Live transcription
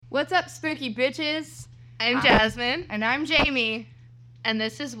What's up, spooky bitches? I'm Jasmine. And I'm Jamie. And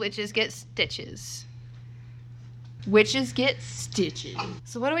this is Witches Get Stitches. Witches Get Stitches.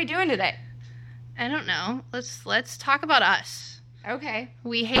 So what are we doing today? I don't know. Let's talk about us. Okay.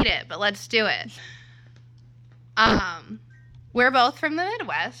 We hate it, but let's do it. We're both from the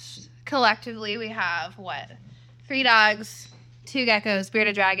Midwest. Collectively, we have, 3 dogs, 2 geckos,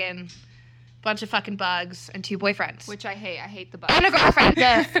 bearded dragon, bunch of fucking bugs, and 2 boyfriends. Which I hate. I hate the bugs. And a girlfriend.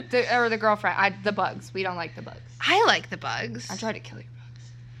 the girlfriend. The bugs. We don't like the bugs. I like the bugs. I try to kill your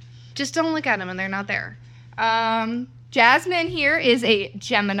bugs. Just don't look at them and they're not there. Jasmine here is a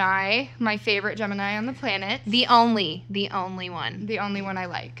Gemini. My favorite Gemini on the planet. The only one. The only one I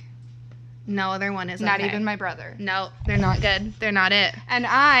like. No other one is Not okay. even my brother. No, they're not good. They're not it. And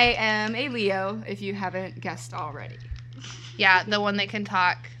I am a Leo, if you haven't guessed already. Yeah, the one that can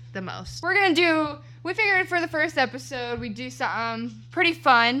talk the most. We figured for the first episode we'd do something pretty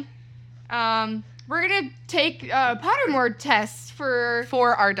fun. We're going to take Pottermore tests for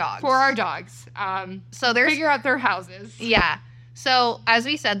our dogs. For our dogs. So there's... Figure out their houses. Yeah. So, as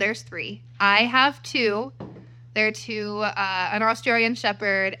we said, there's 3. I have 2. They're 2, an Australian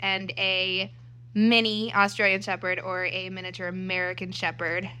Shepherd and a mini Australian Shepherd, or a miniature American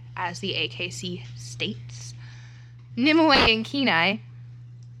Shepherd, as the AKC states. Nimue and Kenai.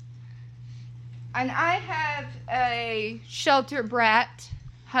 And I have a shelter brat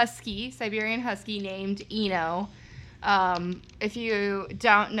husky, Siberian husky, named Eno. If you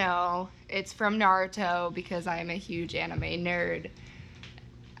don't know, it's from Naruto, because I am a huge anime nerd.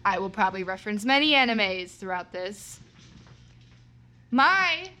 I will probably reference many animes throughout this.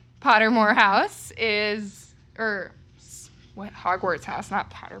 My Pottermore house is... Hogwarts house, not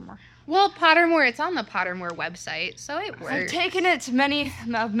Pottermore. Well, Pottermore, it's on the Pottermore website, so it works. I've taken it many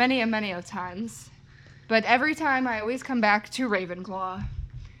times. But every time I always come back to Ravenclaw.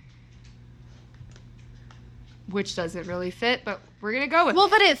 Which doesn't really fit, but we're gonna go with it. Well,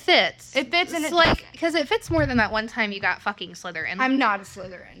 but it fits. It fits, and it's like, because it fits more than that one time you got fucking Slytherin. I'm not a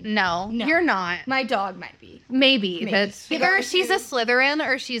Slytherin. No, you're not. My dog might be. Maybe. That's either she's a Slytherin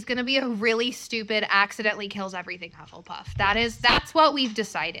or she's gonna be a really stupid, accidentally kills everything Hufflepuff. That's what we've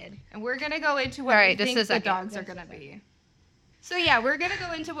decided. And we're gonna go into what we think the dogs are gonna be. So yeah, we're gonna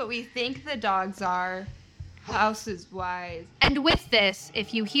go into what we think the dogs are. Houses-wise. And with this,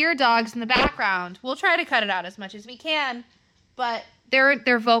 if you hear dogs in the background, we'll try to cut it out as much as we can, but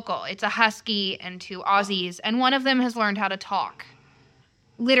they're vocal. It's a husky and 2 Aussies, and one of them has learned how to talk.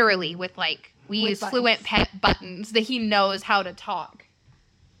 Literally, with use buttons. fluent pet buttons that he knows how to talk.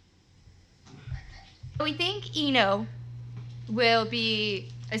 We think Eno will be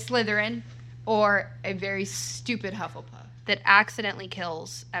a Slytherin or a very stupid Hufflepuff. That accidentally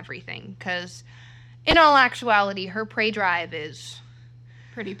kills everything, because... in all actuality, her prey drive is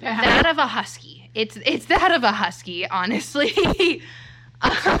pretty bad. That of a husky. It's that of a husky, honestly.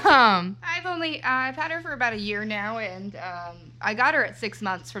 I've had her for about a year now, and I got her at 6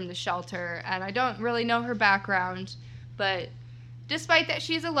 months from the shelter, and I don't really know her background, but despite that,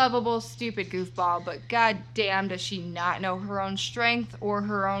 she's a lovable, stupid goofball, but goddamn does she not know her own strength or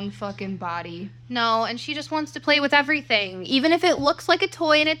her own fucking body. No, and she just wants to play with everything, even if it looks like a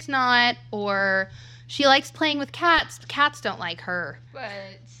toy and it's not, or... she likes playing with cats. Cats don't like her. But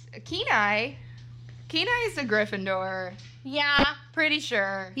Kenai is a Gryffindor. Yeah, pretty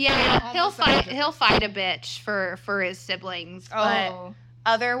sure. Yeah, he'll fight a bitch for his siblings. But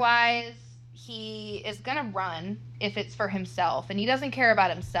otherwise, he is gonna run if it's for himself, and he doesn't care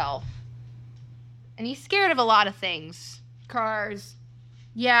about himself. And he's scared of a lot of things. Cars.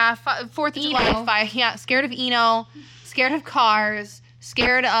 Yeah, 4th of July. Yeah, scared of Eno. Scared of cars.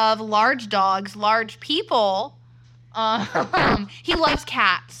 Scared of large dogs, large people. He loves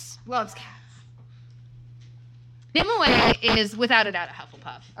cats. Loves cats. Nimue is, without a doubt, a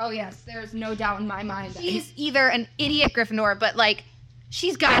Hufflepuff. Oh, yes. There's no doubt in my mind. She's either an idiot Gryffindor, but,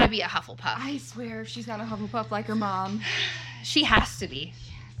 she's gotta be a Hufflepuff. I swear she's not a Hufflepuff like her mom. She has to be.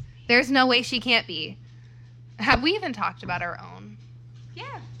 There's no way she can't be. Have we even talked about our own?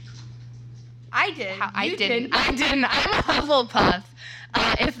 Yeah. I did. I didn't. I'm a Hufflepuff.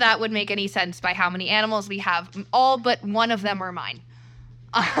 If that would make any sense by how many animals we have. All but one of them are mine.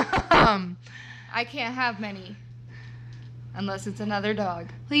 I can't have many. Unless it's another dog.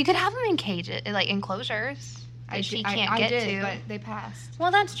 Well, you could have them in cages, enclosures. She can't get to. But they passed.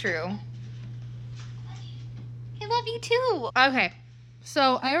 Well, that's true. I love you too. Okay.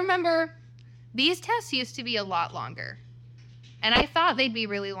 So I remember these tests used to be a lot longer. And I thought they'd be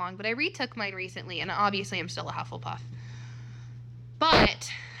really long, but I retook mine recently, and obviously I'm still a Hufflepuff.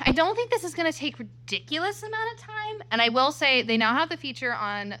 But I don't think this is going to take ridiculous amount of time. And I will say they now have the feature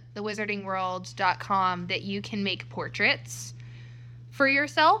on thewizardingworld.com that you can make portraits for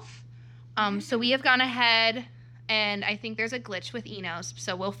yourself. So we have gone ahead, and I think there's a glitch with Enos,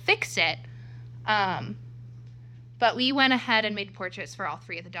 so we'll fix it. But we went ahead and made portraits for all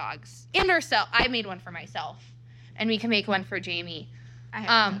 3 of the dogs. And ourselves. I made one for myself. And we can make one for Jamie. I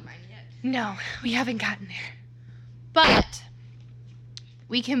haven't done mine yet. No, we haven't gotten there. But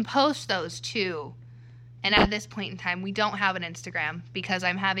we can post those too. And at this point in time, we don't have an Instagram because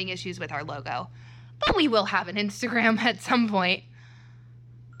I'm having issues with our logo. But we will have an Instagram at some point.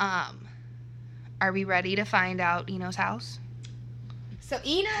 Are we ready to find out Eno's house? So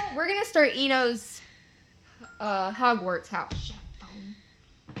we're gonna start Eno's Hogwarts house.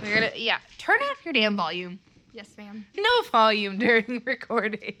 We're gonna turn off your damn volume. Yes, ma'am. No volume during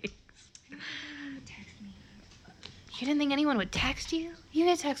recording. Text me. You didn't think anyone would text you? You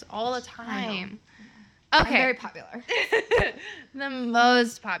get texts all the time. I'm Okay. very popular. The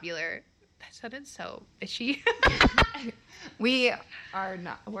most popular. That sounded so itchy. We're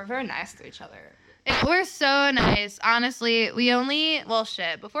very nice to each other. We're so nice. Honestly,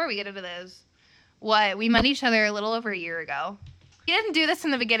 before we get into this, we met each other a little over a year ago. We didn't do this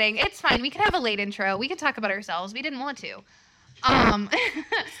in the beginning. It's fine. We could have a late intro. We could talk about ourselves. We didn't want to.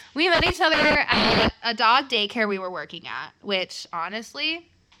 We met each other at a dog daycare we were working at, which honestly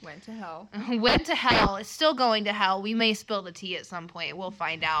Went to hell. went to hell. It's still going to hell. We may spill the tea at some point. We'll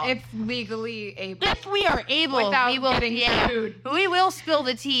find out. If legally able. If we are able, Without we will. getting sued. We will spill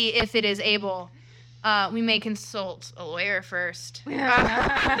the tea if it is able. We may consult a lawyer first.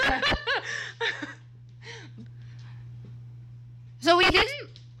 So we didn't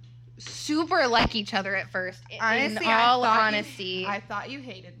super like each other at first. Honestly, in all honesty, I thought you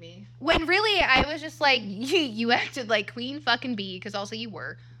hated me. when really I was just like, you acted like Queen fucking Bee, because also you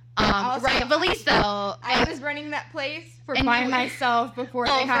were. Rightfully so. I was running that place And by you- myself before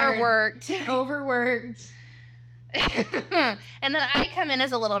they hired. overworked. Overworked. And then I come in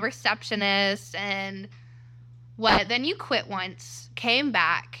as a little receptionist, and then you quit once, came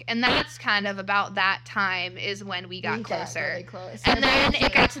back, and that's kind of about that time is when we got closer. really close. And then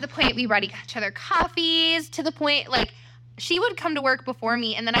it got to the point we already got each other coffees, to the point, like, she would come to work before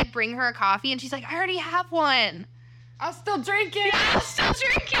me, and then I'd bring her a coffee, and she's like, I already have one. I'll still drink it. Yeah, I'll still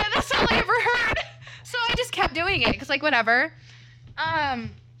drink it. That's all I ever heard. So I just kept doing it, because, like, whatever.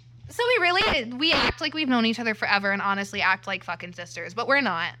 So we act like we've known each other forever, and honestly act like fucking sisters, but we're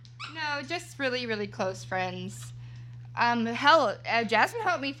not. No, just really, really close friends. Jasmine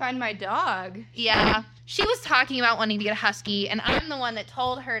helped me find my dog. Yeah. She was talking about wanting to get a husky, and I'm the one that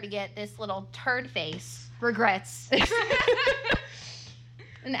told her to get this little turd face. Regrets.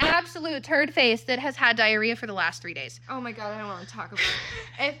 An absolute turd face that has had diarrhea for the last 3 days. Oh my god, I don't want to talk about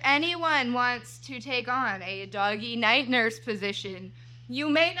it. If anyone wants to take on a doggy night nurse position, you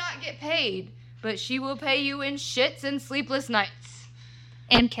may not get paid, but she will pay you in shits and sleepless nights.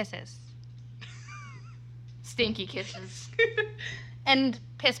 And kisses. Stinky kisses. And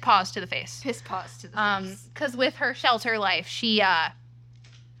piss paws to the face. Piss paws to the face. Because with her shelter life, she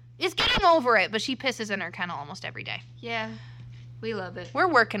is getting over it, but she pisses in her kennel almost every day. Yeah, we love it. We're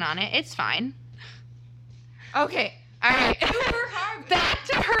working on it. It's fine. Okay, All right. Back Back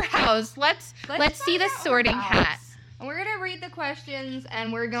to her house. Let's see the sorting hat. And we're gonna read the questions,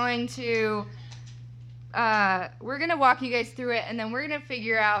 and we're going to walk you guys through it, and then we're gonna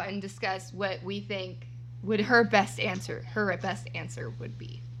figure out and discuss what we think her best answer would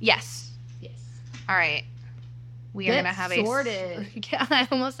be. Yes. Yes. All right. We are Get gonna have sorted. Yeah, I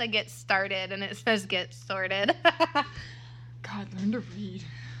almost said get started, and it says get sorted. God, learn to read.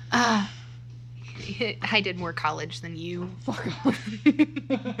 I did more college than you. Fuck off.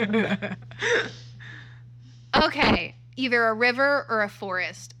 Okay, either a river or a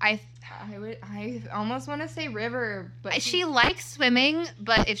forest. I almost want to say river, but she likes swimming,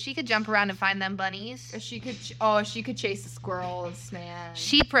 but if she could jump around and find them bunnies, she could chase the squirrels, man.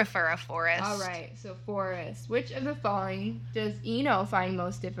 she'd prefer a forest. All right, so forest. Which of the following does Eno find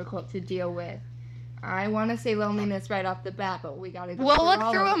most difficult to deal with? I want to say loneliness right off the bat, but we gotta go. We'll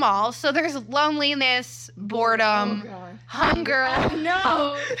look through them all. So there's loneliness, boredom, hunger.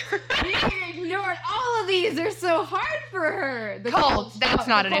 No, we ignored all of these. They're so hard for her. The Cold. That's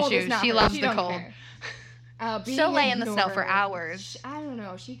not an cold is issue. not She her. loves She the don't cold. care. She'll lay in the snow for ignored. hours. I don't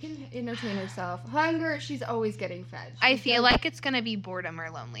know. She can entertain herself. Hunger. She's always getting fed. I feel like it's gonna be boredom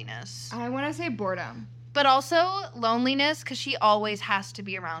or loneliness. I want to say boredom. But also loneliness, because she always has to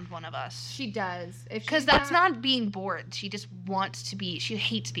be around one of us. She does. Because that's not being bored. She just wants to be. She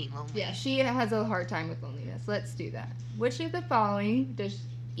hates being lonely. Yeah, she has a hard time with loneliness. Let's do that. Which of the following does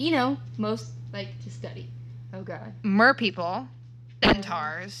most like to study? Oh God. Merpeople,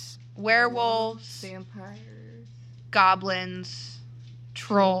 centaurs, werewolves, vampires, goblins,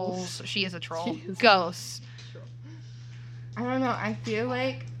 trolls. She is a troll. Ghosts. I don't know. I feel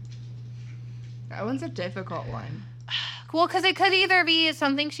like that one's a difficult one. Cool, because it could either be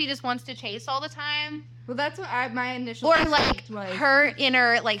something she just wants to chase all the time. Well, that's what my initial. Or like was. her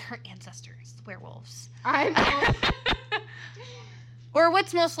inner, like her ancestors, werewolves. Or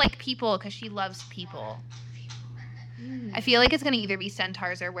what's most like people, because she loves people. I feel like it's going to either be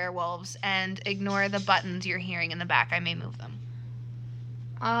centaurs or werewolves, and ignore the buttons you're hearing in the back. I may move them.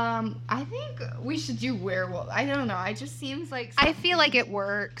 I think we should do werewolf. I don't know. It just seems like I feel like it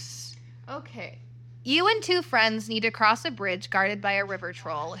works. Okay. You and two friends need to cross a bridge guarded by a river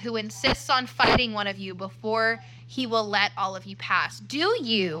troll who insists on fighting one of you before he will let all of you pass. Do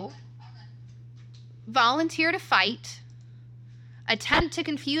you volunteer to fight, attempt to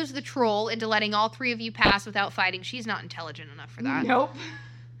confuse the troll into letting all three of you pass without fighting? She's not intelligent enough for that. Nope.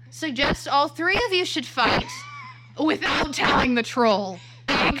 Suggest all three of you should fight without telling the troll.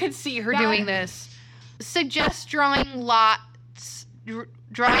 I could see her doing this. Suggest drawing lots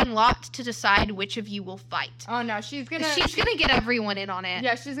to decide which of you will fight. Oh no, she's gonna get everyone in on it.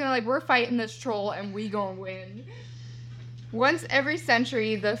 Yeah, she's gonna we're fighting this troll and we gonna win. Once every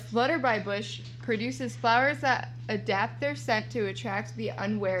century, the flutterby bush produces flowers that adapt their scent to attract the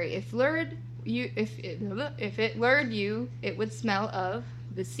unwary. If it lured you, it would smell of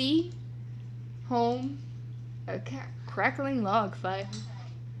the sea, home, a crackling log fire,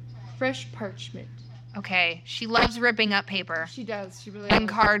 fresh parchment. Okay, she loves ripping up paper. She does. She really and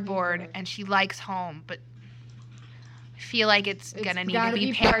loves cardboard, paper. and she likes home, but I feel like it's gonna need to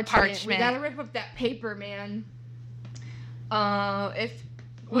be parchment. We gotta rip up that paper, man.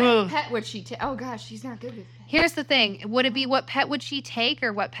 What pet would she take? Oh gosh, she's not good with pets. Here's the thing: would it be what pet would she take,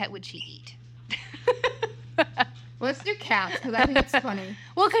 or what pet would she eat? Let's do cats, because I think it's funny.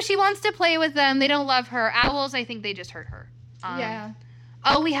 Well, because she wants to play with them. They don't love her. Owls, I think they just hurt her. Yeah.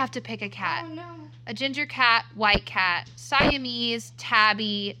 Oh, we have to pick a cat. Oh no. A ginger cat, white cat, Siamese,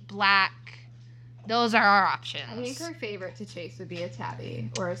 tabby, black. Those are our options. I think her favorite to chase would be a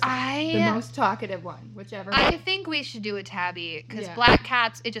tabby, or the the most talkative one, whichever. I think we should do a tabby, because Yeah. black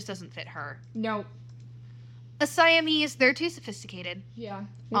cats, it just doesn't fit her. No. A Siamese, they're too sophisticated. Yeah.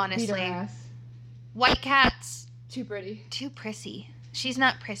 Honestly. Beat her ass. White cats, Too pretty. too prissy. She's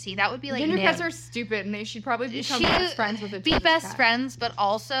not prissy. That would be like Ginger Nim. cats are stupid, and they should probably become best friends with a ginger best cat. friends, but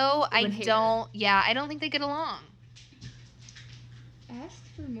also I would hate don't think they get along. Ask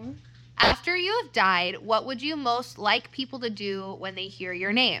for more. After you have died, what would you most like people to do when they hear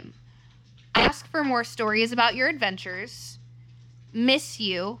your name? Ask for more stories about your adventures. Miss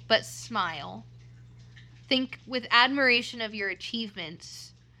you, but smile. Think with admiration of your achievements.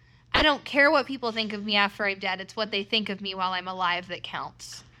 I don't care what people think of me after I'm dead. It's what they think of me while I'm alive that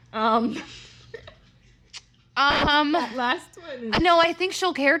counts. That last one. No, I think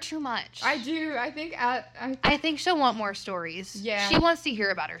she'll care too much. I do. I think. I think she'll want more stories. Yeah. She wants to hear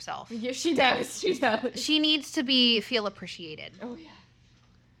about herself. Yeah, she does. She does. She needs to feel appreciated. Oh yeah.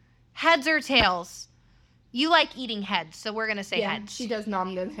 Heads or tails? You like eating heads, so we're gonna say heads. She does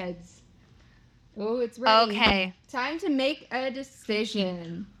nom them heads. Oh, it's ready. Okay. Time to make a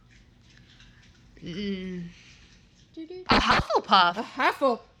decision. A Hufflepuff. A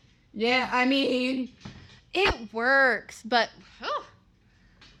Huffle. Yeah, I mean. It works, but. Oh.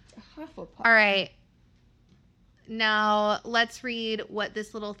 A Hufflepuff. All right. Now, let's read what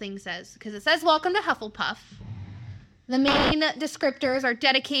this little thing says. Because it says, welcome to Hufflepuff. The main descriptors are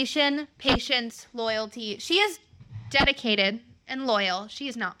dedication, patience, loyalty. She is dedicated and loyal. She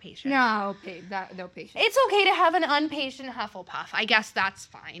is not patient. No patience. It's okay to have an unpatient Hufflepuff. I guess that's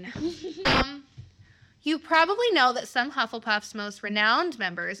fine. You probably know that some Hufflepuff's most renowned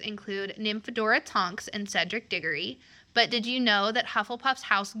members include Nymphadora Tonks and Cedric Diggory, but did you know that Hufflepuff's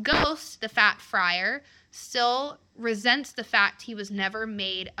house ghost, the Fat Friar, still resents the fact he was never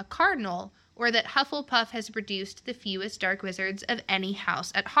made a cardinal, or that Hufflepuff has produced the fewest dark wizards of any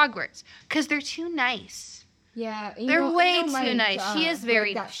house at Hogwarts? Because they're too nice. Yeah. They're way too nice. She is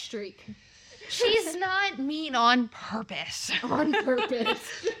very... that streak. She's not mean on purpose. On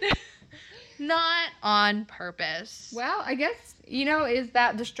purpose. Not on purpose. Well, I guess, is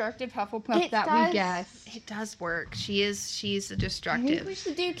that destructive Hufflepuff we guess. It does work. She's I destructive. think we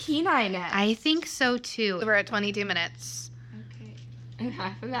should do Kenai next. I think so too. We're at 22 minutes. Okay. And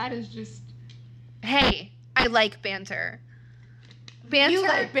half of that is just Hey, I like banter. Banter. You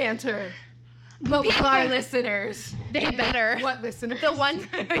like banter. But with our listeners. They better. What listeners? The ones,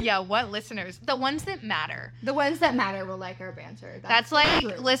 yeah, what listeners? The ones that matter. The ones that matter will like our banter. That's like true.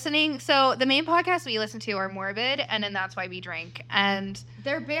 listening. So the main podcasts we listen to are Morbid, and then That's Why We Drink. And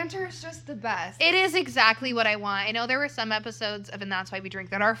their banter is just the best. it is exactly what I want. I know there were some episodes of And That's Why We Drink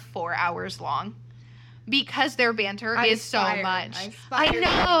that are 4 hours long. Because their banter is so much. I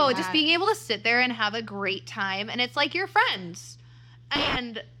know. Just being able to sit there and have a great time. And it's like your friends.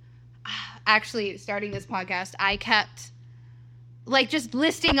 And actually, starting this podcast, I kept like just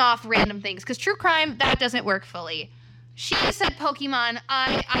listing off random things. Because true crime, that doesn't work fully. She said Pokemon.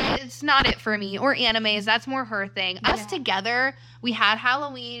 It's not it for me. Or animes. That's more her thing. Yeah. Us together, we had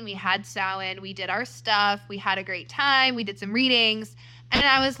Halloween. We had Samhain. We did our stuff. We had a great time. We did some readings. And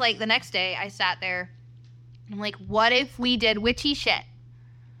I was like, the next day, I sat there. I'm like, what if we did witchy shit?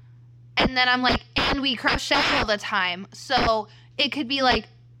 And then I'm like, and we crochet all the time. So it could be like,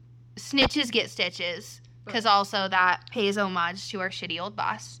 snitches get stitches. Because also that pays homage to our shitty old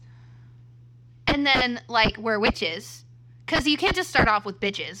boss. And then, like, we're witches. Because you can't just start off with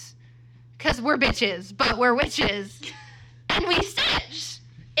bitches. Because we're bitches, but we're witches. And we stitch.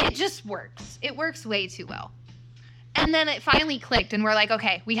 It just works. It works way too well. And then it finally clicked, and we're like,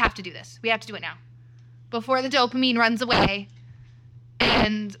 okay, we have to do this. We have to do it now. Before the dopamine runs away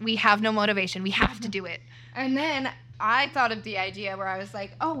and we have no motivation. We have to do it. And then I thought of the idea where I was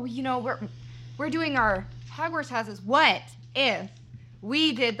like, oh, you know, we're doing our Hogwarts houses. What if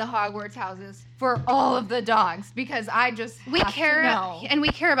we did the Hogwarts houses for all of the dogs? Because we care, and we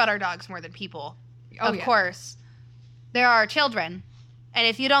care about our dogs more than people. Oh, of course. There are children. And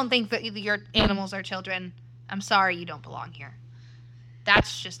if you don't think that your animals are children, I'm sorry, you don't belong here.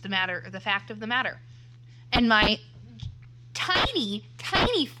 That's just the fact of the matter. And my tiny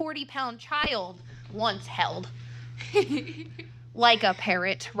 40-pound child once held like a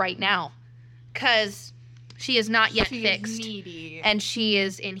parrot right now. Because she is not yet fixed. Needy. And she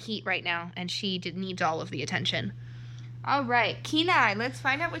is in heat right now. And she needs all of the attention. All right. Kenai, let's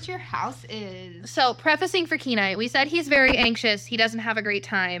find out what your house is. So, prefacing for Kenai, we said he's very anxious. He doesn't have a great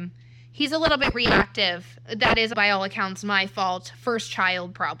time. He's a little bit reactive. That is, by all accounts, my fault. First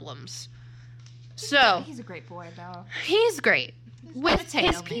child problems. So he's a great boy, though. He's great. With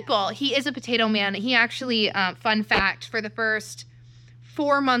his people, he is a potato man. He actually, fun fact, for the first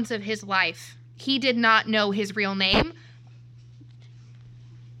 4 months of his life, he did not know his real name.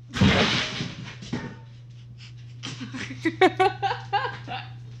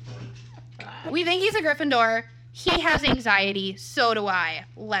 We think he's a Gryffindor. He has anxiety. So do I.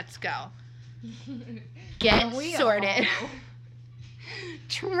 Let's go. Get sorted.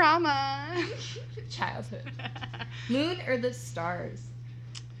 Trauma. Childhood. Moon or the stars?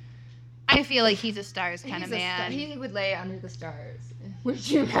 I feel like he's a stars kind of man. He would lay under the stars. Would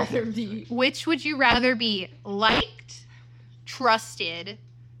you rather be? Which would you rather be? Liked, trusted,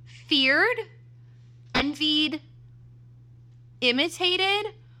 feared, envied,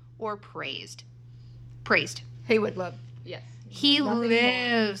 imitated, or praised? Praised. He would love, yes. He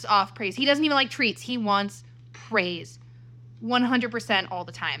lives off praise. He doesn't even like treats. He wants praise. 100% all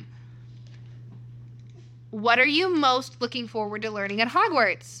the time. What are you most looking forward to learning at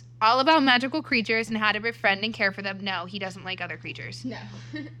Hogwarts? All about magical creatures and how to befriend and care for them. No, he doesn't like other creatures. No.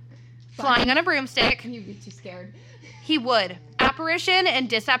 Flying on a broomstick. You'd be too scared. He would. Apparition and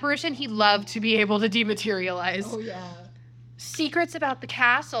disapparition, he'd love to be able to dematerialize. Oh, yeah. Secrets about the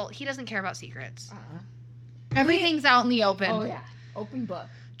castle. He doesn't care about secrets. Everything's out in the open. Oh, yeah. Open book.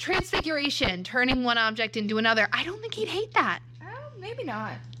 Transfiguration, turning one object into another. I don't think he'd hate that. Maybe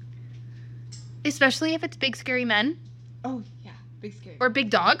not. Especially if it's big, scary men. Oh, yeah. Big, scary. Or big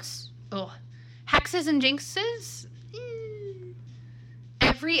dogs. Oh. Hexes and jinxes.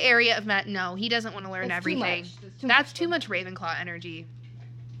 Every area of no, he doesn't want to learn everything. That's too much Ravenclaw energy.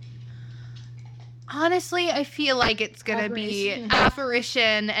 Honestly, I feel like it's going to be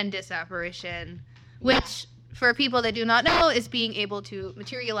apparition and disapparition, which, for people that do not know, is being able to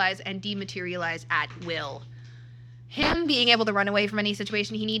materialize and dematerialize at will. Him being able to run away from any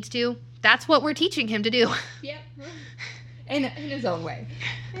situation he needs to, that's what we're teaching him to do. Yep. In his own way.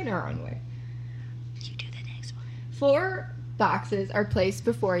 In our own way. You do the next one. 4 boxes are placed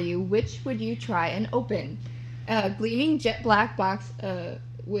before you. Which would you try and open? A gleaming jet black box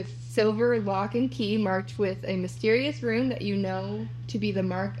with silver lock and key marked with a mysterious rune that you know to be the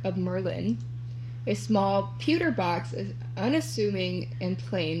mark of Merlin. A small pewter box is unassuming and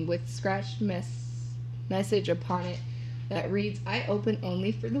plain with scratched message upon it that reads, "I open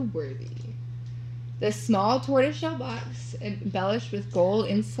only for the worthy." The small tortoiseshell box embellished with gold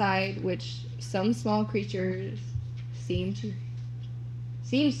inside, which some small creatures seems to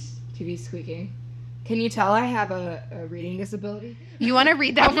be squeaking. Can you tell I have a reading disability? You want to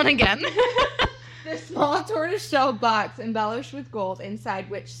read that one again? The small tortoiseshell box embellished with gold inside,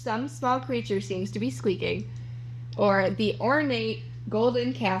 which some small creature seems to be squeaking. Or the ornate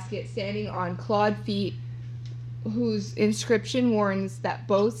golden casket standing on clawed feet, whose inscription warns that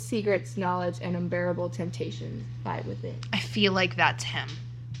both secrets, knowledge, and unbearable temptations lie within. I feel like that's him.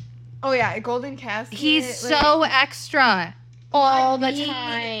 Oh yeah, a golden casket. He's so extra all the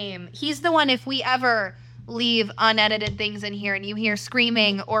time. He's the one, if we ever leave unedited things in here and you hear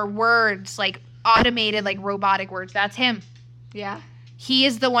screaming or words, like automated, like robotic words, that's him. Yeah. He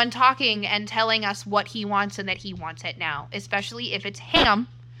is the one talking and telling us what he wants and that he wants it now, especially if it's ham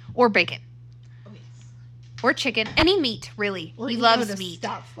or bacon. Or chicken. Any meat, really. Or he loves meat.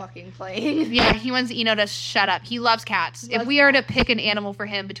 Stop fucking playing. Yeah, he wants Eno to shut up. He loves cats. If we are to pick an animal for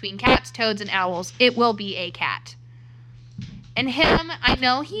him between cats, toads, and owls, it will be a cat. And him, I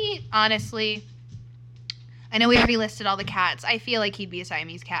know we already listed all the cats. I feel like he'd be a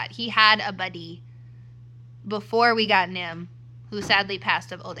Siamese cat. He had a buddy before we got Nim, who sadly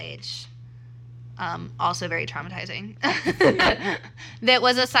passed of old age. Also very traumatizing. That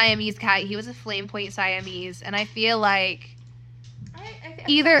was a Siamese cat. He was a flame point Siamese, and I feel like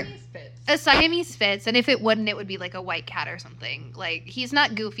either a Siamese fits, and if it wouldn't, it would be like a white cat or something. Like, he's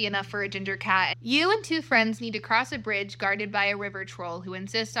not goofy enough for a ginger cat. You and two friends need to cross a bridge guarded by a river troll who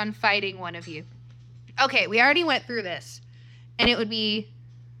insists on fighting one of you. Okay, we already went through this, and it would be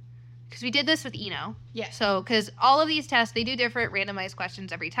because we did this with Eno. Yeah. So, because all of these tests, they do different randomized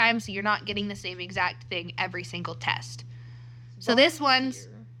questions every time, so you're not getting the same exact thing every single test. So this one's,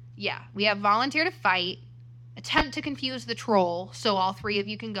 yeah, we have volunteer to fight, attempt to confuse the troll, so all three of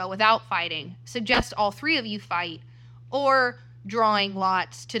you can go without fighting, suggest all three of you fight, or drawing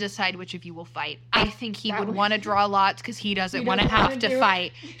lots to decide which of you will fight. I think he would want to draw lots because he doesn't want to have to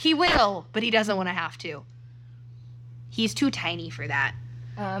fight. He will, but he doesn't want to have to. He's too tiny for that.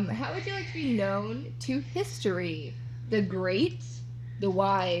 How would you like to be known to history? The great, the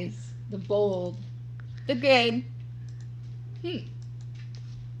wise, the bold, the good.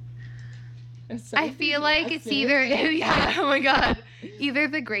 I feel like it's either, yeah, oh my god, either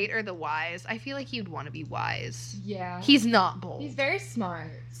the great or the wise. I feel like he would want to be wise. Yeah. He's not bold. He's very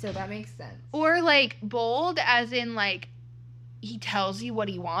smart, so that makes sense. Or like bold as in like he tells you what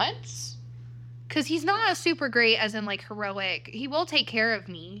he wants. Because he's not a super great as in like heroic. He will take care of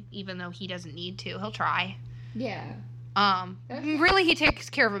me, even though he doesn't need to. He'll try. Yeah. Really, he takes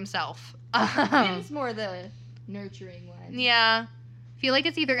care of himself. He's more the nurturing one. Yeah. I feel like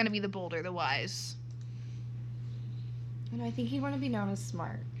it's either going to be the bold or the wise. And I think he'd want to be known as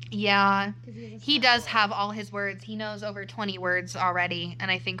smart. Yeah. He does have all his words. He knows over 20 words already, and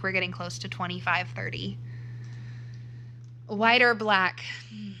I think we're getting close to 25, 30. White or black?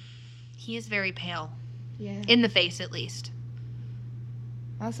 He is very pale. Yeah. In the face, at least.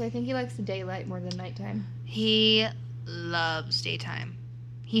 Also, I think he likes the daylight more than nighttime. He loves daytime.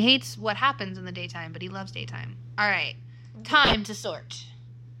 He hates what happens in the daytime, but he loves daytime. All right. Time to sort.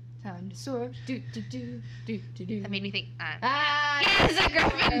 Time to sort. Do. That made me think. He's a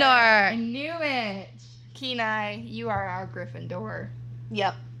Gryffindor. I knew it. Kenai, you are our Gryffindor.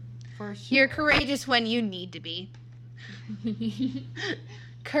 Yep. For sure. You're courageous when you need to be.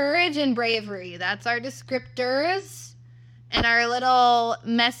 Courage and bravery. That's our descriptors. And our little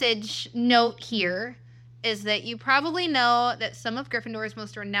message note here is that you probably know that some of Gryffindor's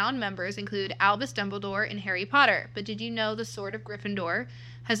most renowned members include Albus Dumbledore and Harry Potter. But did you know the Sword of Gryffindor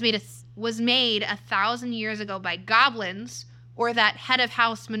was made 1,000 years ago by goblins, or that head of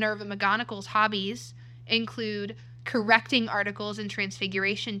house Minerva McGonagall's hobbies include correcting articles in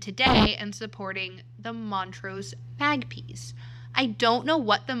Transfiguration today and supporting the Montrose Magpies? I don't know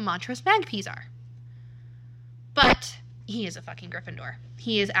what the Montrose Magpies are. But he is a fucking Gryffindor.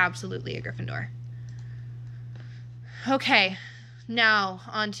 He is absolutely a Gryffindor. Okay, now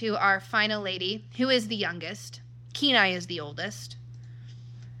on to our final lady, who is the youngest. Kenai is the oldest.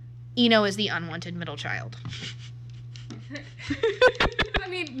 Eno is the unwanted middle child. I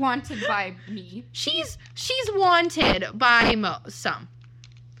mean, wanted by me. She's wanted by some.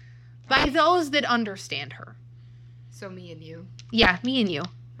 By those that understand her. So me and you. Yeah, me and you.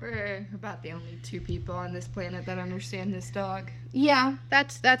 We're about the only two people on this planet that understand this dog. Yeah,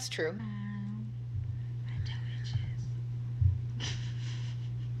 that's true.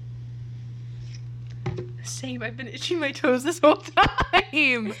 Same. I've been itching my toes this whole time.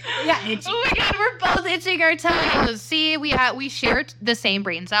 Yeah, itchy. Oh my god, we're both itching our toes. See, we share the same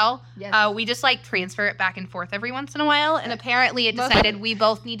brain cell. Yes. We just like transfer it back and forth every once in a while, and apparently it decided we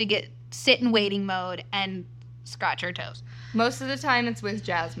both need to sit in waiting mode and scratch our toes. Most of the time it's with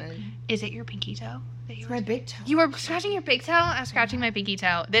Jasmine. Is it your pinky toe? It's my big toe. You were scratching your big toe? I'm scratching my pinky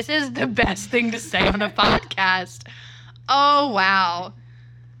toe. This is the best thing to say on a podcast. Oh, wow.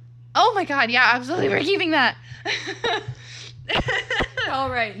 Oh, my God. Yeah, absolutely. We're keeping that. All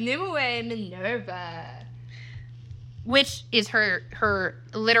right. Nimue Minerva. Which is her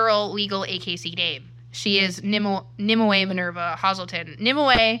literal legal AKC name. She is Nimue Minerva Hazelton.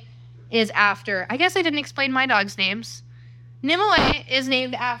 Nimue is after... I guess I didn't explain my dog's names. Nimue is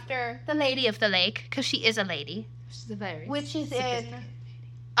named after the Lady of the Lake, because she is a lady. She's a very which is in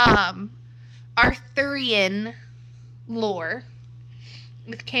Arthurian lore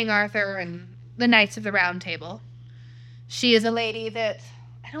with King Arthur and the Knights of the Round Table. She is a lady that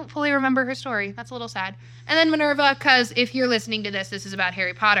I don't fully remember her story. That's a little sad. And then Minerva, because if you're listening to this is about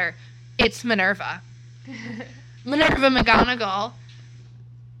Harry Potter. It's Minerva. Minerva McGonagall,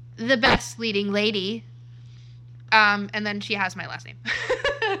 the best leading lady. And then she has my last name.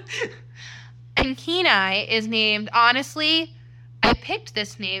 And Kenai is named, honestly, I picked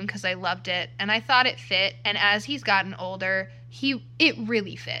this name because I loved it, and I thought it fit, and as he's gotten older, it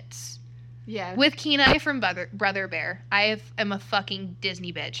really fits. Yeah. With Kenai from Brother Bear, I am a fucking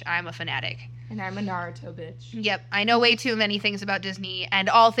Disney bitch. I'm a fanatic. And I'm a Naruto bitch. Yep, I know way too many things about Disney, and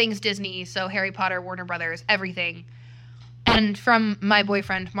all things Disney, so Harry Potter, Warner Brothers, everything. And from my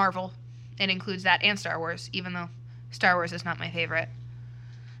boyfriend, Marvel, it includes that and Star Wars, even though Star Wars is not my favorite.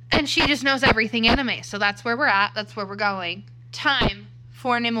 And she just knows everything anime, so that's where we're at. That's where we're going. Time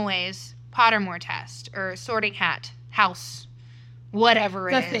for Nimue's Pottermore test, or sorting hat, house, whatever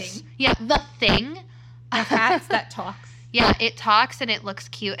it is. The thing. Yeah, the thing. The hat that talks. Yeah, it talks and it looks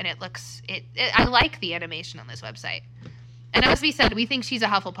cute and it looks... I like the animation on this website. And as we said, we think she's a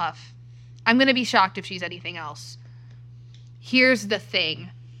Hufflepuff. I'm going to be shocked if she's anything else. Here's the thing.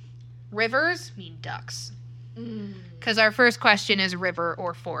 Rivers mean ducks. Because our first question is river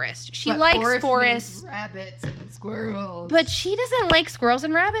or forest. She likes forest, rabbits and squirrels, but she doesn't like squirrels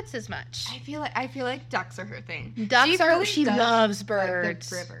and rabbits as much. I feel like ducks are her thing. She loves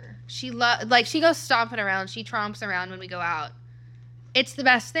birds. Like the river. She goes stomping around. She tromps around when we go out. It's the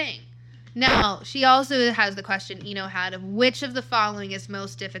best thing. Now she also has the question Eno had of which of the following is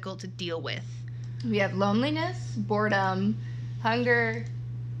most difficult to deal with. We have loneliness, boredom, hunger,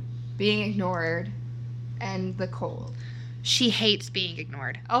 being ignored, and the cold. She hates being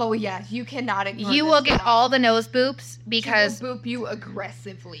ignored. Oh, yeah. You cannot ignore You will get all the nose boops because... She will boop you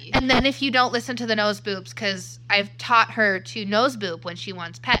aggressively. And then if you don't listen to the nose boops, because I've taught her to nose boop when she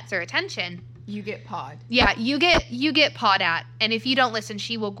wants pets or attention... You get pawed. Yeah, you get pawed at. And if you don't listen,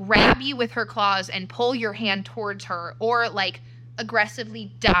 she will grab you with her claws and pull your hand towards her or,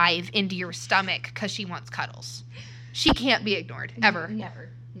 aggressively dive into your stomach because she wants cuddles. She can't be ignored. Ever. Never.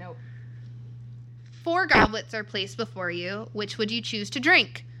 Nope. 4 goblets are placed before you. Which would you choose to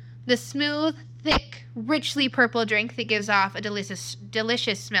drink? The smooth, thick, richly purple drink that gives off a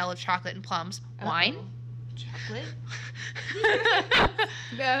delicious smell of chocolate and plums. Wine? Chocolate?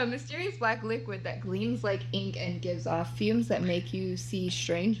 The mysterious black liquid that gleams like ink and gives off fumes that make you see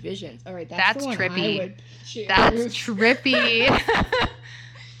strange visions. All right, that's the one trippy. I would choose. That's trippy.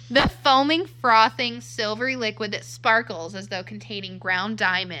 The foaming, frothing, silvery liquid that sparkles as though containing ground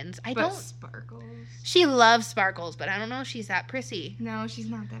diamonds. Sparkles. She loves sparkles, but I don't know if she's that prissy. No, she's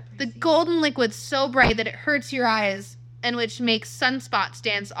not that The prissy. golden liquid so bright that it hurts your eyes and which makes sunspots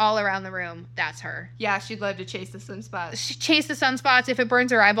dance all around the room. That's her. Yeah, she'd love to chase the sunspots. She chase the sunspots. If it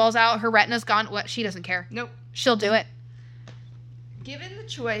burns her eyeballs out, her retina's gone. What? She doesn't care. Nope. She'll do it. Given the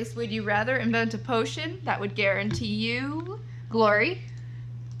choice, would you rather invent a potion that would guarantee you glory,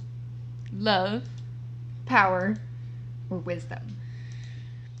 love, power, or wisdom?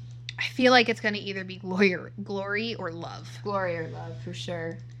 I feel like it's going to either be glory or love. Glory or love, for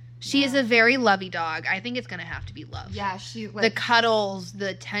sure. She is a very lovey dog. I think it's going to have to be love. Yeah, she the cuddles, the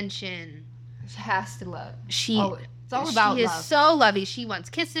attention. Has to love. It's all about she love. Is so lovey. She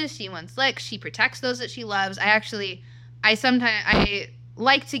wants kisses. She wants licks. She protects those that she loves. I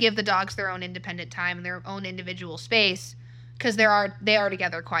like to give the dogs their own independent time and their own individual space because they are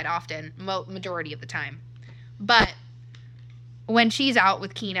together quite often, majority of the time. But when she's out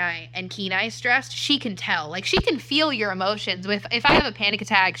with Kenai and Kenai's stressed, she can tell. She can feel your emotions. If I have a panic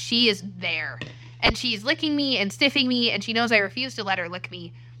attack, she is there. And she's licking me and sniffing me, and she knows I refuse to let her lick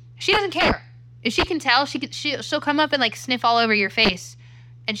me. She doesn't care. If she can tell, she'll come up and sniff all over your face,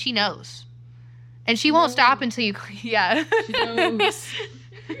 and she knows. And she won't stop until you, yeah. She knows.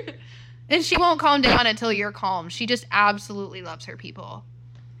 And she won't calm down until you're calm. She just absolutely loves her people.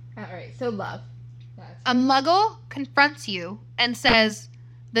 All right, so love. A muggle confronts you and says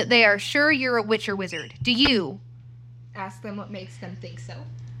that they are sure you're a witch or wizard. Do you Ask them what makes them think so.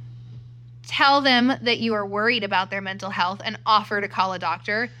 tell them that you are worried about their mental health and offer to call a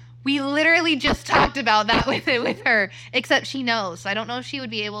doctor? We literally just talked about that with her, except she knows. So I don't know if she would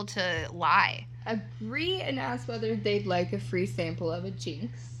be able to lie. Agree and ask whether they'd like a free sample of a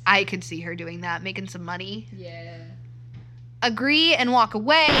jinx. I could see her doing that, making some money. Yeah. Agree and walk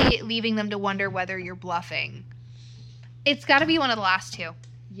away, leaving them to wonder whether you're bluffing. It's got to be one of the last two.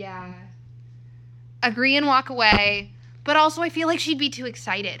 Yeah. Agree and walk away, but also I feel like she'd be too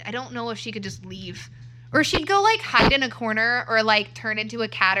excited. I don't know if she could just leave. Or she'd go, like, hide in a corner or, like, turn into a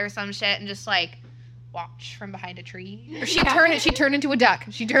cat or some shit and just, like, watch from behind a tree. Or she'd turn into a duck.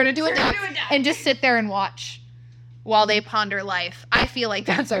 She'd turn into a duck and just sit there and watch while they ponder life. I feel like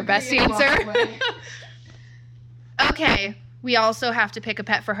that's our best answer. Okay. We also have to pick a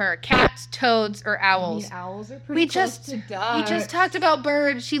pet for her. Cats, toads, or owls. I mean, owls are pretty close to ducks. We just talked about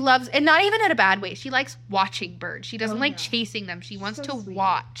birds. She loves, and not even in a bad way. She likes watching birds. She doesn't like chasing them. She wants to sweet.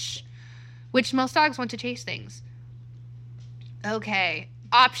 watch, which most dogs want to chase things. Okay.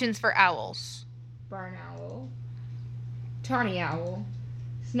 Options for owls. Barn owl, tawny owl,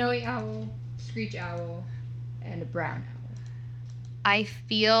 snowy owl, screech owl, and a brown owl. I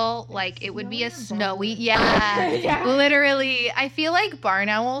feel like it would be a Snowy or snowy. barn? Yeah. Yeah. Literally. I feel like barn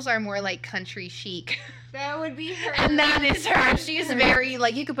owls are more like country chic. That would be her. And that is her. She's very,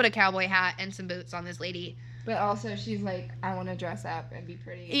 like, you could put a cowboy hat and some boots on this lady. But also, she's like, I want to dress up and be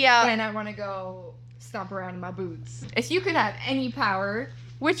pretty. Yeah. And I want to go stomp around in my boots. If you could have any power,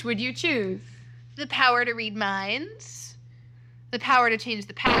 which would you choose? The power to read minds, the power to change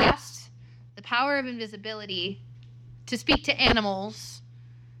the past, the power of invisibility, to speak to animals,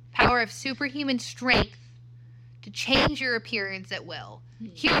 power of superhuman strength, to change your appearance at will.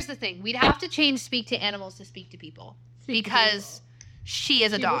 Here's the thing. We'd have to change speak to animals to speak to people because she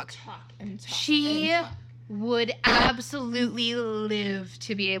is a dog. Talk and talk She and talk. would absolutely live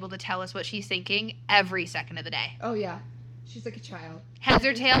to be able to tell us what she's thinking every second of the day. Oh, yeah. She's like a child. Heads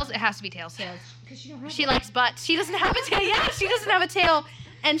or tails? It has to be tails. Because she don't have She one. likes butts. She doesn't have a tail. Yeah, she doesn't have a tail.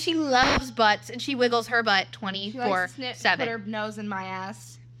 And she loves butts, and she wiggles her butt She likes to 24/7. put her nose in my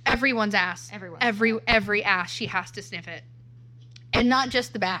ass. Everyone's ass. Everyone's Every ass, she has to sniff it. And not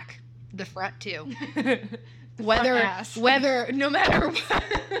just the back, the front too.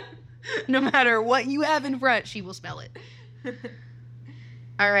 No matter what you have in front, she will smell it.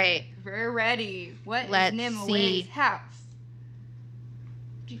 All right. We're ready. What Let's is Nimaway's see. house?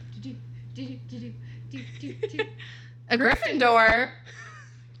 A Gryffindor.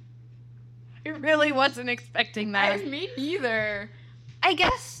 I really wasn't expecting that. Me neither. I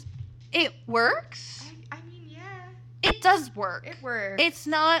guess it works. I mean, yeah. It does work. It works. It's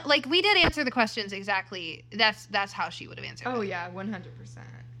not like we did answer the questions exactly. That's how she would have answered. Oh, it. yeah, 100%.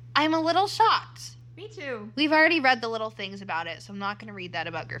 I'm a little shocked. Me too. We've already read the little things about it, so I'm not going to read that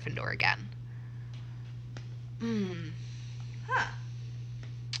about Gryffindor again. Huh.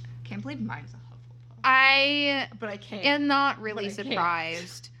 Can't believe mine's a Hufflepuff. I But I can't. am not really But I can't.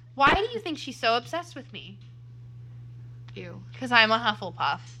 surprised. Why do you think she's so obsessed with me? Ew. Because I'm a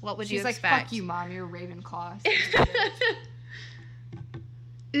Hufflepuff. What would She's you like, expect? fuck you, Mom. You're a Ravenclaw.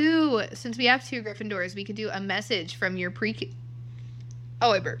 Ooh, since we have 2 Gryffindors, we could do a message from your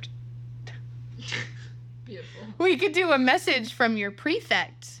Oh, I burped. Beautiful. We could do a message from your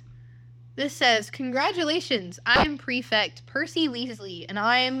prefect. This says, congratulations, I'm Prefect Percy Weasley, and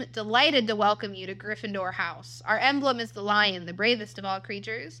I'm delighted to welcome you to Gryffindor House. Our emblem is the lion, the bravest of all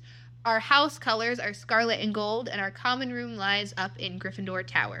creatures. Our house colors are scarlet and gold, and our common room lies up in Gryffindor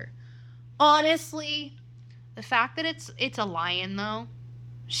Tower. Honestly, the fact that it's a lion, though,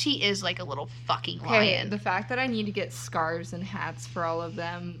 she is like a little fucking lion. The fact that I need to get scarves and hats for all of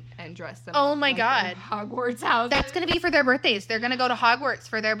them and dress them Oh up my like God. their Hogwarts house. That's going to be for their birthdays. They're going to go to Hogwarts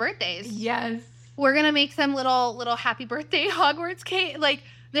for their birthdays. Yes. We're gonna make them little happy birthday Hogwarts cake, like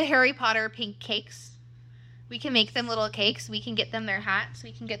the Harry Potter pink cakes. We can make them little cakes. We can get them their hats.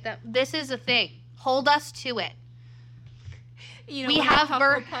 We can get them. This is a thing. Hold us to it. You know, We like have a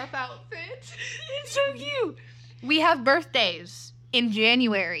Hufflepuff outfit. It's so cute. We have birthdays in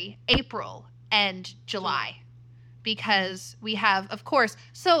January, April, and July. Because we have, of course,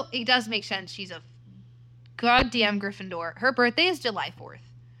 so it does make sense. She's a goddamn Gryffindor. Her birthday is July 4th.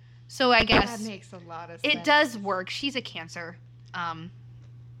 So I guess That makes a lot of sense. it does work. She's a Cancer.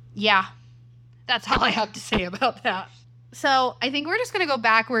 Yeah. That's all I have to say about that. So I think we're just going to go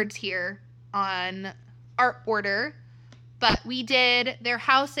backwards here on our order, but we did their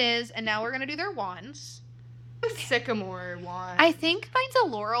houses, and now we're going to do their wands. Sycamore wand. I think mine's a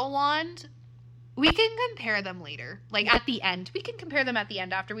laurel wand. We can compare them later. Like, at the end. We can compare them at the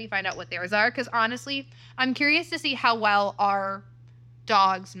end after we find out what theirs are, because honestly, I'm curious to see how well our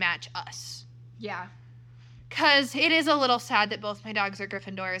dogs match us. Yeah. Because it is a little sad that both my dogs are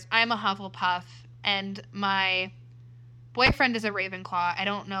Gryffindors. I'm a Hufflepuff, and my boyfriend is a Ravenclaw. I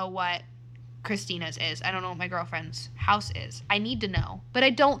don't know what Christina's is. I don't know what my girlfriend's house is. I need to know. But I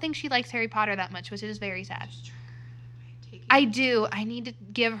don't think she likes Harry Potter that much, which is very sad. I do. I need to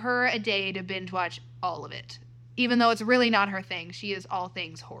give her a day to binge watch all of it. Even though it's really not her thing. She is all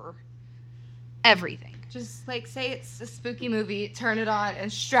things horror. Everything. Just, like, say it's a spooky movie, turn it on,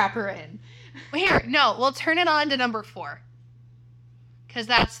 and strap her in. Here, no, we'll turn it on to number 4. Because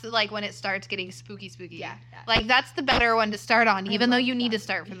that's, like, when it starts getting spooky. Yeah. Like, that's the better one to start on, even though you need to that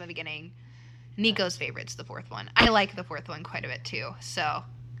start from the beginning. Nico's favorite's the 4th one. I like the 4th one quite a bit, too. So,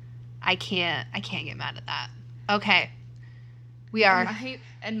 I can't get mad at that. Okay. We are.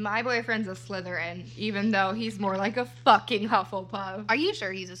 And my boyfriend's a Slytherin, even though he's more like a fucking Hufflepuff. Are you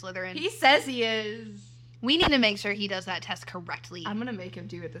sure he's a Slytherin? He says he is. We need to make sure he does that test correctly. I'm gonna make him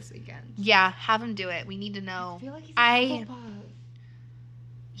do it this weekend. Yeah, have him do it. We need to know. I feel like he's a Hufflepuff.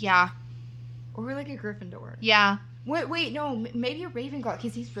 Yeah. Or like a Gryffindor. Yeah. Wait, no, maybe a Ravenclaw,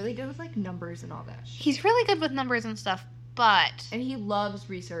 because he's really good with, like, numbers and all that shit. He's really good with numbers and stuff, but... And he loves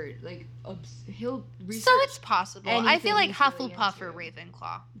research, like, he'll research... So it's possible. I feel like Hufflepuff or really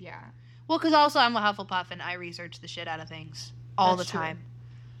Ravenclaw. Yeah. Well, because also I'm a Hufflepuff and I research the shit out of things all the time. True.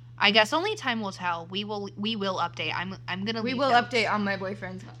 I guess only time will tell. We will update. I'm gonna. We will update on my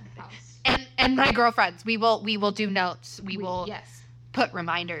boyfriend's house. And my girlfriend's. We will do notes. We will yes. put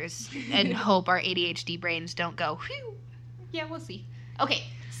reminders and hope our ADHD brains don't go. Whew. Yeah, we'll see. Okay,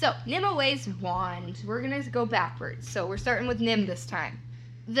 so Nimue wand. We're gonna go backwards. So we're starting with Nim this time.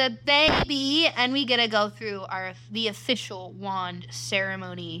 The baby, and we gotta go through the official wand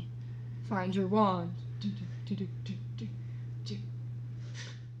ceremony. Find your wand.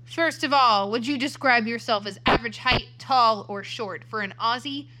 First of all, would you describe yourself as average height, tall, or short? For an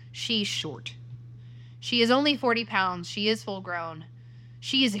Aussie, she's short. She is only 40 pounds. She is full grown.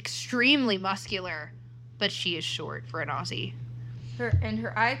 She is extremely muscular, but she is short for an Aussie.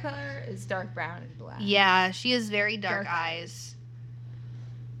 Her eye color is dark brown and black. Yeah, she has very dark eyes.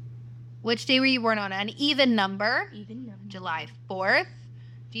 Which day were you born on? An even number. Even number. July 4th.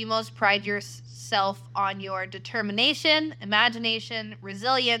 Do you most pride yourself on your determination, imagination,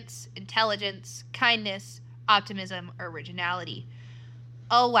 resilience, intelligence, kindness, optimism, or originality?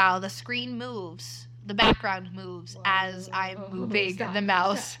 Oh, wow, the screen moves. The background moves as I'm moving the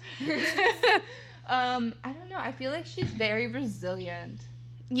mouse. I don't know. I feel like she's very resilient.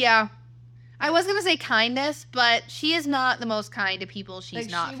 Yeah. I was going to say kindness, but she is not the most kind to people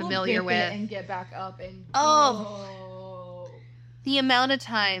she's not familiar with. And get back up and The amount of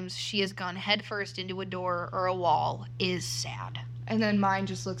times she has gone headfirst into a door or a wall is sad. And then mine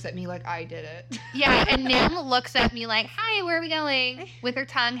just looks at me like I did it. Yeah, and Nim looks at me like, hi, where are we going? With her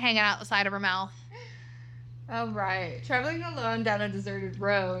tongue hanging out the side of her mouth. All right. Traveling alone down a deserted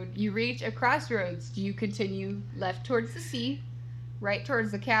road, you reach a crossroads. Do you continue left towards the sea, right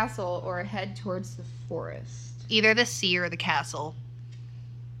towards the castle, or head towards the forest? Either the sea or the castle.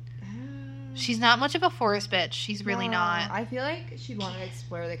 She's not much of a forest bitch. She's really not. I feel like she'd want to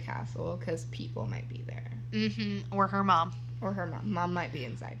explore the castle because people might be there. Mm-hmm. Or her mom. Or her mom. Mom might be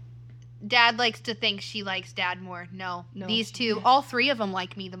inside. Dad likes to think she likes Dad more. No. These two, all three of them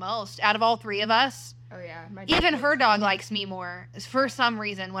like me the most. Out of all three of us. Oh, yeah. Even her dog likes me more. For some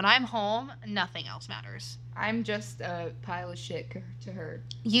reason, when I'm home, nothing else matters. I'm just a pile of shit to her.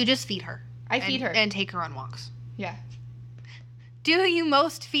 You just feed her. I feed her. And take her on walks. Yeah. Do you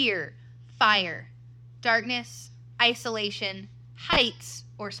most fear fire, darkness, isolation, heights,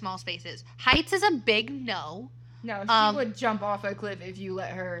 or small spaces? Heights is a big no. No, she would jump off a cliff if you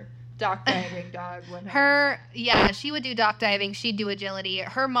let her dock diving dog. She would do dock diving. She'd do agility.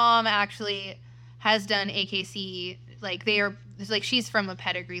 Her mom actually has done AKC. She's from a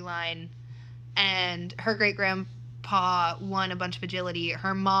pedigree line, and her great grandpa won a bunch of agility.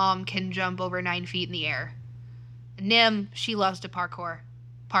 Her mom can jump over 9 feet in the air. Nim, she loves to parkour.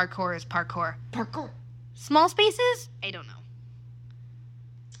 Parkour is parkour. Parkour. Small spaces? I don't know.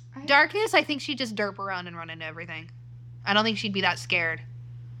 Darkness, I think she'd just derp around and run into everything. I don't think she'd be that scared.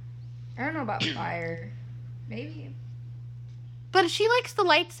 I don't know about fire. Maybe. But she likes the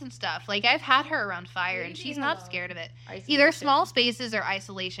lights and stuff. Like, I've had her around fire, and she's not scared of it. Either small spaces or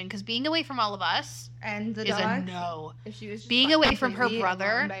isolation, because being away from all of us and the is dogs, a no. If she was just being away from her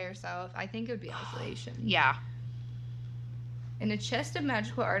brother by herself, I think it would be isolation. Yeah. In a chest of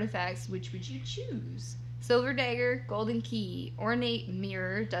magical artifacts, which would you choose? Silver dagger, golden key, ornate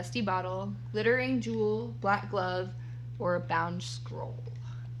mirror, dusty bottle, glittering jewel, black glove, or a bound scroll.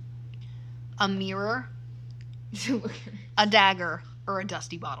 A mirror, a dagger, or a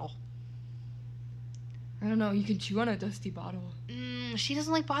dusty bottle. I don't know. You can chew on a dusty bottle. She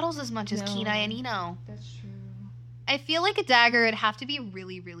doesn't like bottles as much as Kenai and Eno. That's true. I feel like a dagger would have to be a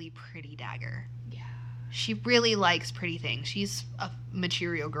really, really pretty dagger. Yeah. She really likes pretty things. She's a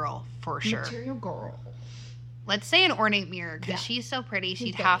material girl, for sure. Material girl. Let's say an ornate mirror, because she's so pretty,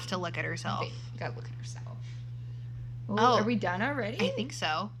 she'd have to look at herself. Gotta look at herself. Oh, are we done already? I think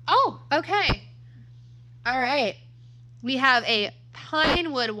so. Oh, okay. All right. We have a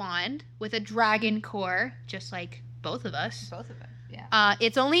pine wood wand with a dragon core, just like both of us. Both of us, yeah.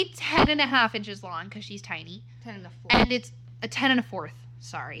 It's only 10.5 inches long, because she's tiny. 10 1/4. And it's a 10 1/4,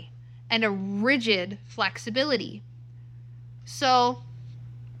 sorry. And a rigid flexibility. So,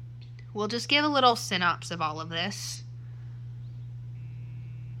 we'll just give a little synopsis of all of this.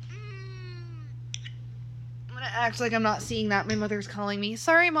 I'm going to act like I'm not seeing that. My mother's calling me.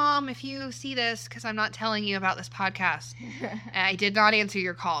 Sorry, Mom, if you see this, because I'm not telling you about this podcast. I did not answer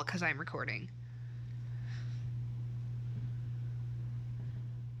your call because I'm recording.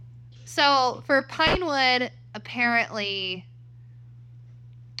 So, for Pinewood, apparently,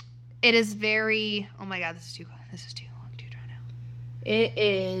 it is very... Oh my god, this is too long to drawn out. It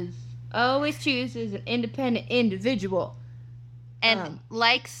is always chooses an independent individual. And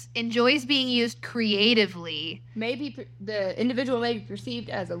enjoys being used creatively. Maybe the individual may be perceived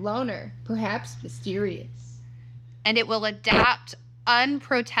as a loner, perhaps mysterious. And it will adapt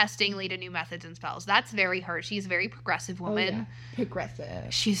unprotestingly to new methods and spells. That's very her. She's a very progressive woman. Oh, yeah.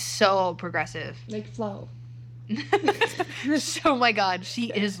 Progressive. She's so progressive. Like Flo. Oh my god,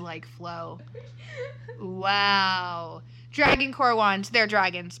 she is like Flo. Wow. Dragon core wands, they're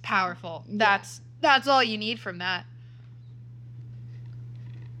dragons. Powerful. That's all you need from that.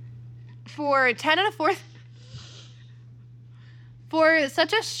 For 10 1/4, for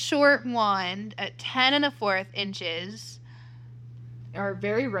such a short wand at 10 1/4 inches, are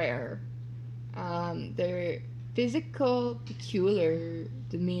very rare. Their physical peculiar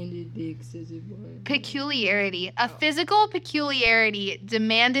demanded the excessive wand. Peculiarity. A physical peculiarity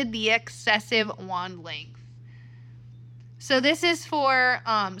demanded the excessive wand length. So this is for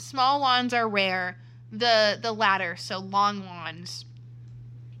small wands are rare. The latter, so long wands,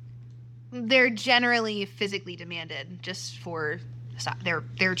 they're generally physically demanded just for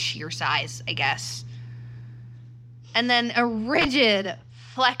their sheer size, I guess. And then a rigid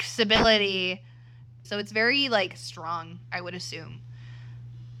flexibility. So it's very, strong, I would assume.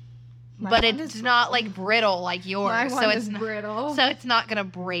 But it's not, brittle like yours. My wand is brittle. So it's not going to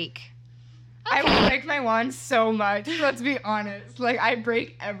break. Okay. I break my wand so much. Let's be honest. I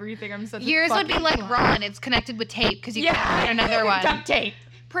break everything. I'm such Yours a would be like Ron. It's connected with tape because you can't get another one. Duct tape.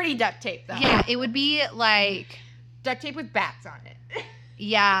 Pretty duct tape, though. Yeah, it would be duct tape with bats on it.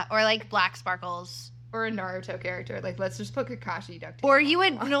 Yeah, or black sparkles. Or a Naruto character. Let's just put Kakashi duct tape. Or you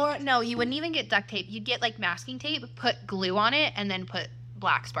would, no, you wouldn't even get duct tape. You'd get masking tape, put glue on it, and then put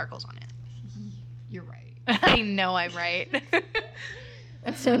black sparkles on it. You're right. I know I'm right.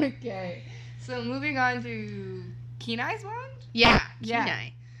 That's okay. So moving on to Kenai's wand? Yeah,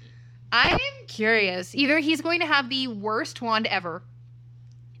 Kenai. I'm curious. Either he's going to have the worst wand ever,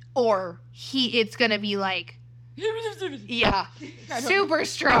 or it's going to be yeah, super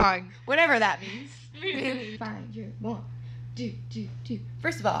strong. Whatever that means. Find your wand. Do.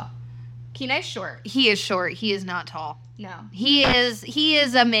 First of all, Kenai's short. He is short. He is not tall. No. He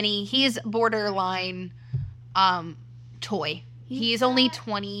is a mini. He's borderline toy. He's only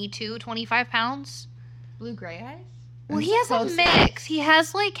 22, 25 pounds. Blue-gray eyes? Well, he has a mix. He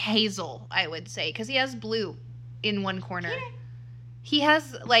has hazel, I would say, because he has blue in one corner. Yeah. He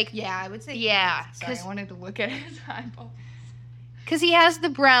has yeah, I would say. Yeah. Sorry, I wanted to look at his eyeballs. Because he has the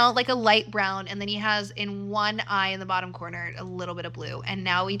brown, a light brown, and then he has in one eye in the bottom corner a little bit of blue. And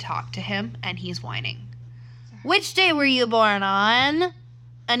now we talk to him, and he's whining. Sorry. Which day were you born on?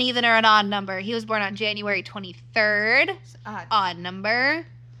 An even or an odd number? He was born on January 23rd. Odd number.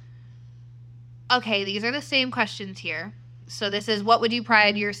 Okay, these are the same questions here. So this is, what would you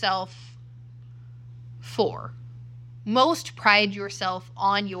pride yourself for? Most pride yourself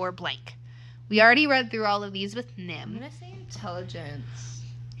on your blank. We already read through all of these with Nim. I'm gonna say intelligence.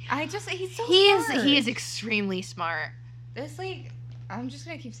 He's so smart. He is extremely smart. This, like, I'm just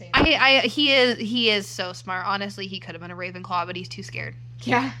gonna keep saying He is so smart. Honestly, he could have been a Ravenclaw, but he's too scared.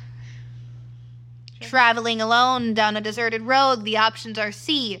 Yeah. Traveling alone down a deserted road, the options are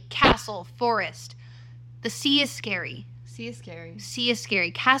sea, castle, forest. The sea is scary. Sea is scary. Sea is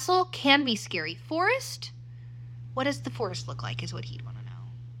scary. Castle can be scary. Forest? What does the forest look like is what he'd want to know.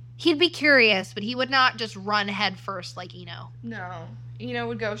 He'd be curious, but he would not just run head first like Eno. No. Eno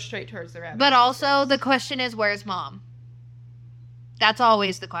would go straight towards the rabbit. But also, the question is, where's Mom? That's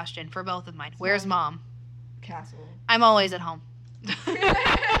always the question for both of mine. Where's Mom? Castle. I'm always at home.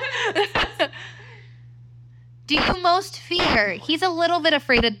 Do you most fear? He's a little bit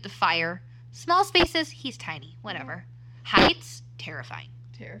afraid of the fire. Small spaces, he's tiny. Whatever. Heights, terrifying.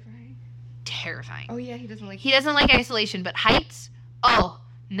 Terrifying. Oh, yeah, he doesn't like... He doesn't like isolation, but heights? Oh,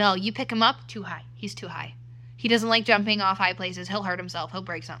 no, you pick him up, too high. He's too high. He doesn't like jumping off high places. He'll hurt himself. He'll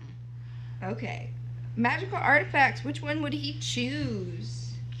break something. Okay. Magical artifacts. Which one would he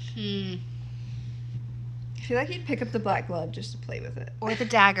choose? I feel like he'd pick up the black glove just to play with it. Or the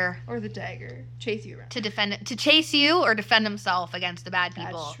dagger. Or the dagger. Chase you around. To defend it. To chase you or defend himself against the bad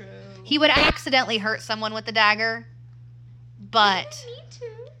people. That's true. He would accidentally hurt someone with the dagger, but...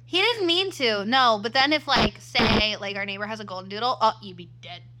 He didn't mean to. No, but then if, like, say, like, our neighbor has a golden doodle, oh, you'd be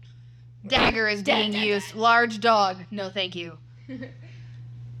dead. Dagger is being used. Large dog. No, thank you. Okay.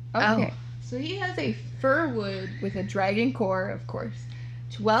 Oh. So he has a fir wood with a dragon core, of course.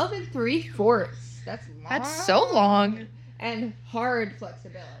 12 3/4. That's long. That's so long. And hard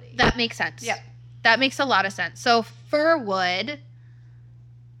flexibility. That makes sense. Yeah. That makes a lot of sense. So, fir wood,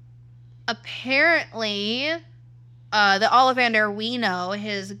 apparently... the Ollivander we know,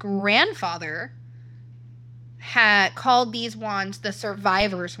 his grandfather had called these wands the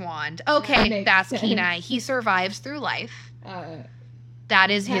survivor's wand. Okay, that's Kenai. He survives through life. That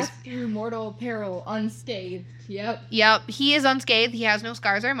is his... through mortal peril unscathed. Yep. Yep, he is unscathed. He has no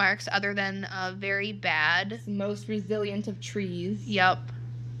scars or marks other than very bad. It's the most resilient of trees. Yep.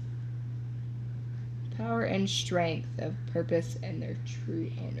 Power and strength of purpose and their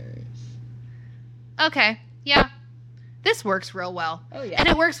true owners. Okay, yeah. This works real well. Oh, yeah. And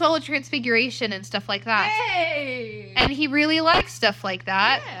it works well with transfiguration and stuff like that. Yay! And he really likes stuff like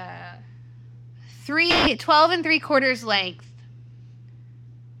that. Yeah. 12 3/4 length.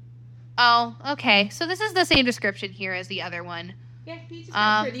 Oh, okay. So this is the same description here as the other one. Yeah, he's just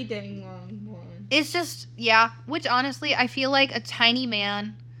a pretty dang long one. It's just, yeah, which honestly, I feel like a tiny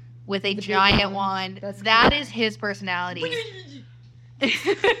man with a giant wand, that is his personality.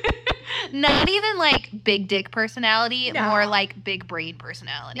 Not even like big dick personality, more like big brain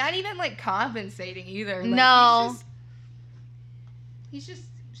personality. Not even like compensating either. Like, no. He's just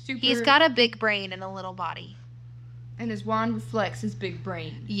super. He's got a big brain and a little body. And his wand reflects his big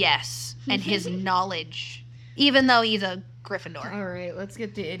brain. Yes, and his knowledge. Even though he's a Gryffindor. All right, let's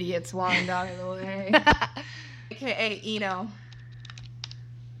get the idiot's wand out of the way. AKA Eno.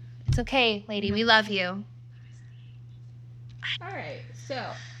 It's okay, lady. We love you. All right, so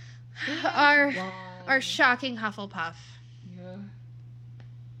our shocking Hufflepuff. Yeah.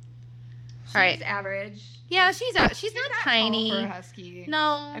 She's All right. average. Yeah, she's not tiny. Tall for a husky.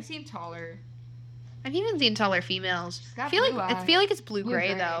 No, I've seen taller. I've even seen taller females. got I feel blue eyes. like it's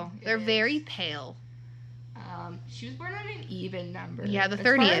blue-gray though. They're very pale. She was born on an even number. Yeah, the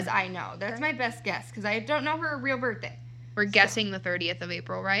 30th. As far as I know, that's my best guess because I don't know her real birthday. We're guessing the 30th of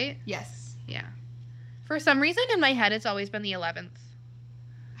April, right? Yes. Yeah. For some reason in my head, it's always been the 11th.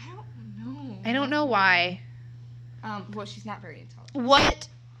 I don't know why. Well, she's not very intelligent. What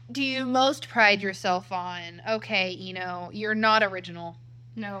do you most pride yourself on? Okay, you're not original.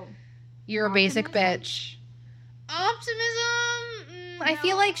 No. You're a basic bitch. Optimism? I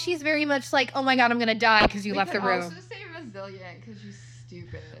feel like she's very much like, oh my god, I'm gonna die because you left the room. Also say resilient because she's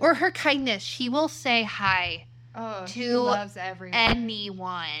stupid. Or her kindness. She will say hi she loves everyone.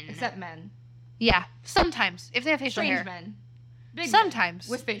 Anyone. Except men. Yeah, sometimes. If they have facial hair. Men. Big sometimes.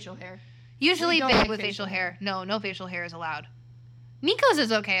 Men with facial hair. Usually big with facial hair. No facial hair is allowed. Nico's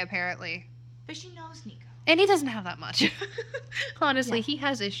is okay, apparently. But she knows Nico. And he doesn't have that much. Honestly, he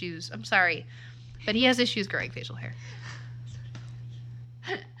has issues. I'm sorry. But he has issues growing facial hair.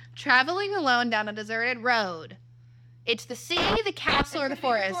 Traveling alone down a deserted road. It's the sea, the castle, or the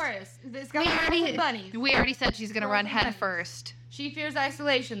forest. It's got bunnies. We already said she's going to run head first. She fears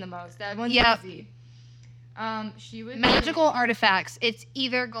isolation the most. That one's easy. She would magical artifacts. It's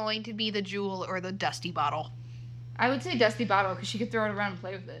either going to be the jewel or the dusty bottle. I would say dusty bottle because she could throw it around and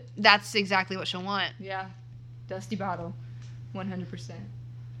play with it. That's exactly what she'll want. Yeah, dusty bottle, 100%.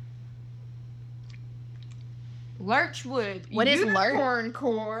 Larchwood. What is unicorn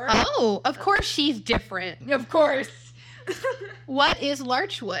core? Oh, of course she's different. Of course. What is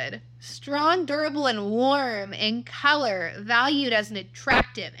larchwood? Strong, durable, and warm in color, valued as an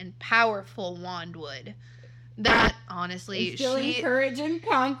attractive and powerful wandwood. That, honestly, Instilling courage and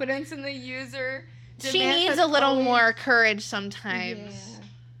confidence in the user. She needs a little more courage sometimes. Yeah.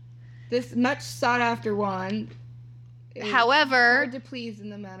 This much sought after wand is However, hard to please in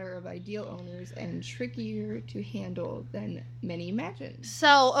the matter of ideal owners and trickier to handle than many imagine.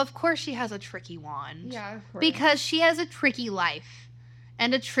 so of course she has a tricky wand. Yeah, of course. Because she has a tricky life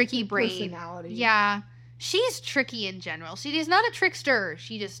and a tricky brain. Personality. Yeah. She's tricky in general. She is not a trickster.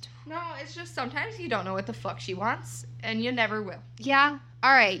 She just... No, it's just sometimes you don't know what the fuck she wants, and you never will. Yeah.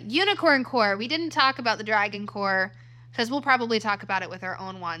 All right. Unicorn core. We didn't talk about the dragon core, because we'll probably talk about it with our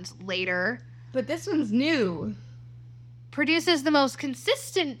own ones later. But this one's new. Produces the most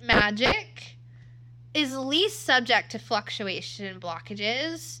consistent magic. Is least subject to fluctuation and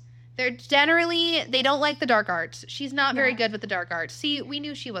blockages. They don't like the dark arts. She's not very good with the dark arts. See, we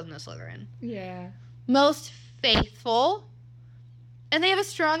knew she wasn't a Slytherin. Yeah. Most faithful, and they have a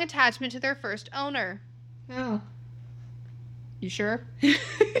strong attachment to their first owner. Oh. You sure?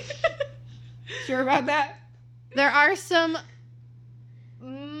 Sure about that? There are some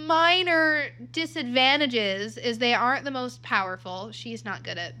minor disadvantages, is they aren't the most powerful. She's not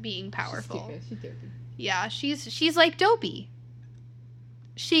good at being powerful. She's dopey. Yeah, she's like dopey.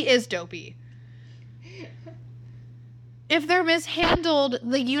 She is dopey. If they're mishandled,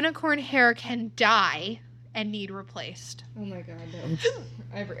 the unicorn hair can die and need replaced. Oh my god, no.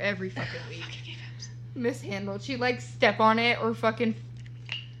 Every fucking week. Mishandled. She like step on it or fucking...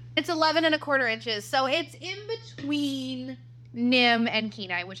 It's 11.25 inches, so it's in between Nim and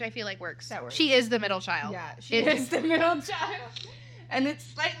Kenai, which I feel like works. That works. She is the middle child. Yeah, she is the middle child. And it's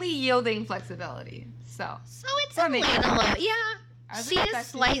slightly yielding flexibility, so it's that a makes little, sense. yeah. As She is expected.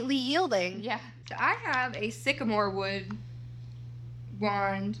 slightly yielding. Yeah. So I have a sycamore wood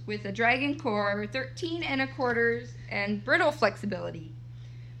wand with a dragon core, 13.25, and brittle flexibility.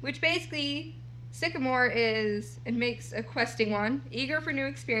 Which basically, sycamore it makes a questing one, eager for new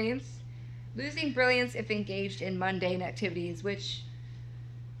experience, losing brilliance if engaged in mundane activities, which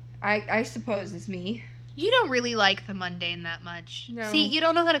I suppose is me. You don't really like the mundane that much. No. See, you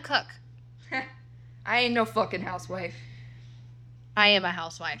don't know how to cook. I ain't no fucking housewife. I am a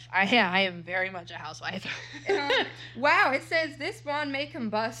housewife. I am very much a housewife. Wow, it says this wand may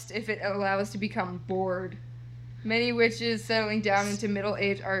combust if it allows to become bored. Many witches settling down into middle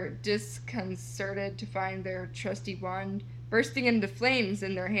age are disconcerted to find their trusty wand bursting into flames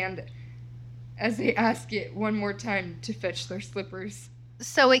in their hand as they ask it one more time to fetch their slippers.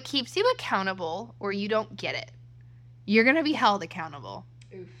 So it keeps you accountable, or you don't get it. You're going to be held accountable.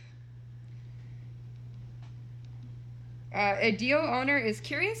 Oof. Ideal owner is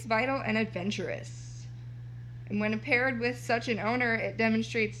curious, vital, and adventurous. And when paired with such an owner, it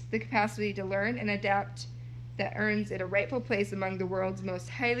demonstrates the capacity to learn and adapt that earns it a rightful place among the world's most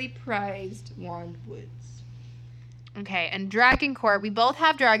highly prized wand woods. Okay, and Dragon Core. We both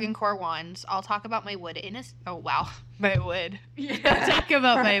have Dragon Core wands. I'll talk about my wood in a... Oh, wow. My wood. Yeah. I'll talk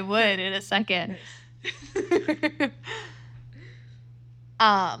about my wood in a second.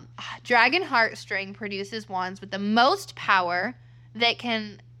 Dragon Heartstring produces wands with the most power that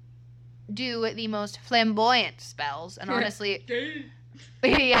can do the most flamboyant spells. And honestly,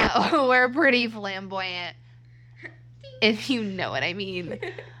 yeah, we're pretty flamboyant, if you know what I mean.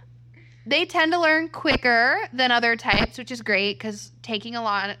 They tend to learn quicker than other types, which is great because taking a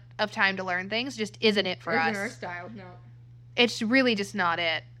lot of time to learn things just isn't it for Isn't us. our style, no. It's really just not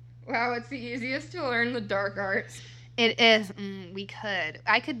it. Wow, it's the easiest to learn the dark arts. It is. We could.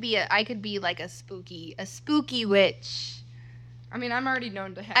 I could be like a spooky witch. I mean, I'm already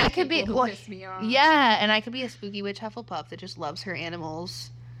known to have I could be. people who piss me off. Yeah, and I could be a spooky witch Hufflepuff that just loves her animals.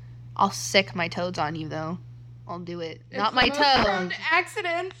 I'll sick my toads on you though. I'll do it. It's Not my the most prone toes. to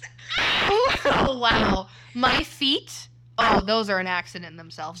accidents. Oh wow, my feet. Oh, those are an accident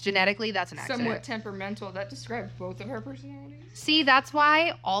themselves. Genetically, that's an accident. Somewhat temperamental. That describes both of her personalities. See, that's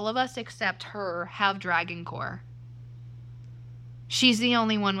why all of us except her have Dragon Core. She's the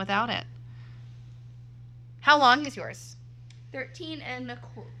only one without it. How long is yours?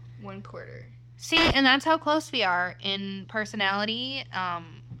 13.25. See, and that's how close we are in personality.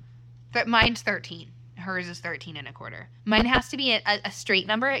 Mine's 13. Hers is 13.25. Mine has to be a straight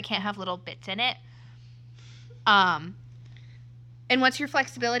number. It can't have little bits in it. And what's your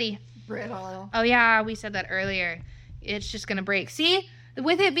flexibility? Brittle. Oh yeah, we said that earlier. It's just gonna break. See,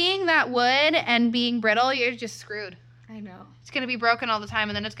 with it being that wood and being brittle, you're just screwed. I know. It's gonna be broken all the time,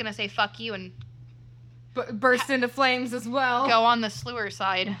 and then it's gonna say "fuck you" and Burst into flames as well. go on the slewer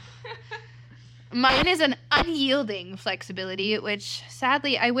side. Mine is an unyielding flexibility, which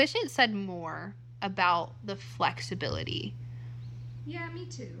sadly I wish it said more about the flexibility. Yeah, me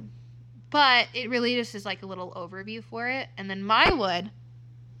too. But it really just is like a little overview for it. And then my wood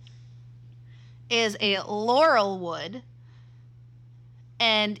is a laurel wood.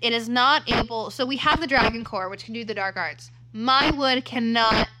 And it is not able... So we have the dragon core, which can do the dark arts. My wood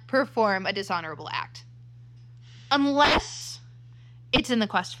cannot perform a dishonorable act. Unless it's in the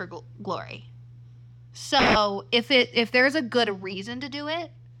quest for glory. So if there's a good reason to do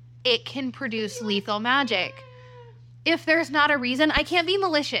it, it can produce lethal magic. If there's not a reason, I can't be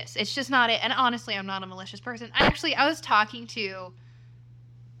malicious. It's just not it. And honestly, I'm not a malicious person. I was talking to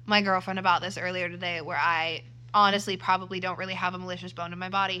my girlfriend about this earlier today, where I honestly probably don't really have a malicious bone in my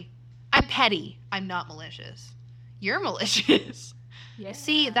body. I'm petty. I'm not malicious. You're malicious. Yeah.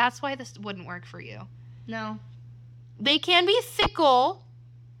 See, that's why this wouldn't work for you. No. They can be fickle.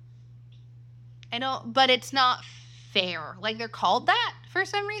 I know, but it's not fair. Like, they're called that for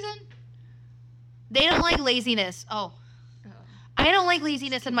some reason. They don't like laziness. Oh. I don't like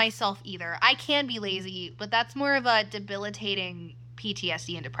laziness in myself either. I can be lazy, but that's more of a debilitating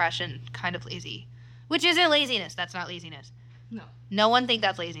PTSD and depression kind of lazy. Which isn't laziness. That's not laziness. No. No one thinks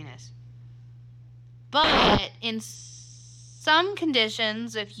that's laziness. But in some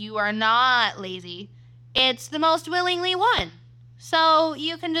conditions, if you are not lazy, it's the most willingly one. So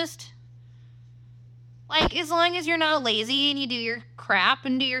you can just... Like, as long as you're not lazy and you do your crap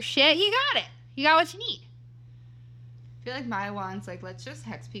and do your shit, you got it. You got what you need. I feel like my one's like, let's just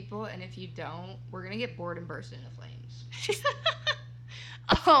hex people, and if you don't, we're going to get bored and burst into flames.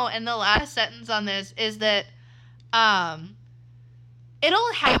 Oh, and the last sentence on this is that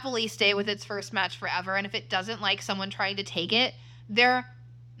it'll happily stay with its first match forever, and if it doesn't like someone trying to take it, there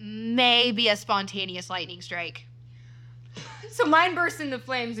may be a spontaneous lightning strike. So mine bursts into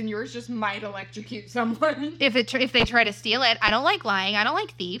flames, and yours just might electrocute someone. If they try to steal it, I don't like lying. I don't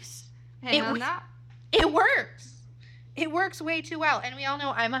like thieves. And I'm not. It works. It works way too well. And we all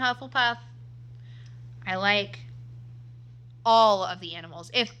know I'm a Hufflepuff. I like all of the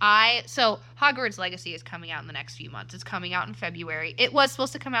animals. So Hogwarts Legacy is coming out in the next few months. It's coming out in February. It was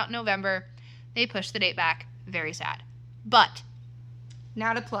supposed to come out in November. They pushed the date back. Very sad. But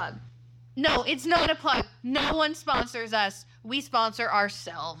Not a plug. no, it's not a plug. No one sponsors us. We sponsor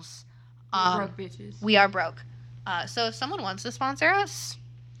ourselves. Broke bitches. We are broke. So if someone wants to sponsor us,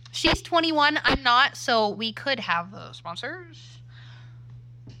 she's 21. I'm not, so we could have those sponsors.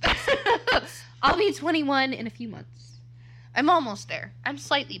 I'll be 21 in a few months. I'm almost there. I'm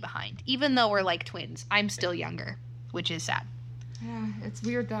slightly behind. Even though we're like twins, I'm still younger, which is sad. Yeah, it's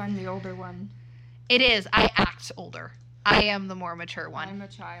weird that I'm the older one. It is. I act older. I am the more mature one. I'm a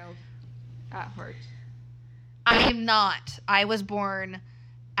child at heart. I am not. I was born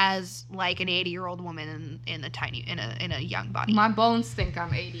as like an 80-year-old woman in a young body. My bones think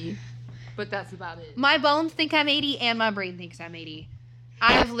I'm 80, but that's about it. My bones think I'm 80 and my brain thinks I'm 80.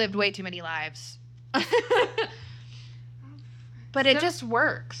 I've lived way too many lives. But it just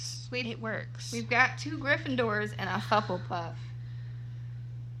works. It works. We've got 2 Gryffindors and a Hufflepuff.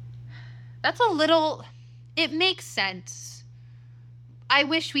 That's a little... It makes sense. I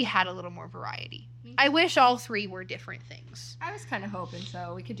wish we had a little more variety. I wish all 3 were different things. I was kind of hoping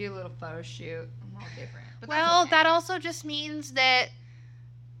so. We could do a little photo shoot. I'm all different. But Well, that also just means that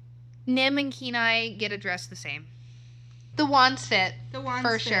Nim and Kenai get addressed the same. The wands fit. The wands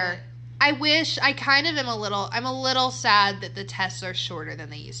for fit. sure. I kind of am I'm a little sad that the tests are shorter than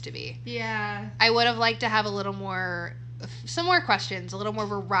they used to be. Yeah. I would have liked to have some more questions, a little more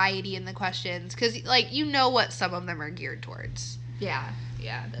variety in the questions, because, like, you know what some of them are geared towards. Yeah,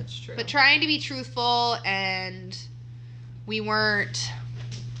 that's true. But trying to be truthful, and we weren't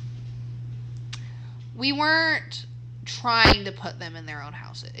trying to put them in their own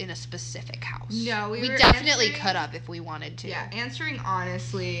house, in a specific house. No, we were definitely answering- could have if we wanted to. Yeah, answering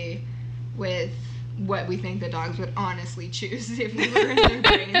honestly with what we think the dogs would honestly choose if we were in their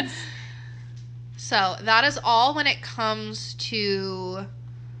brains. So that is all when it comes to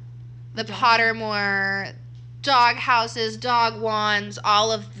the Pottermore dog houses, dog wands,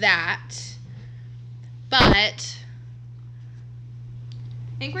 all of that. But I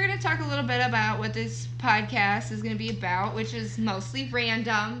think we're going to talk a little bit about what this podcast is going to be about, which is mostly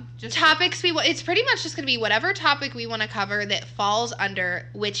random. Just topics it's pretty much just going to be whatever topic we want to cover that falls under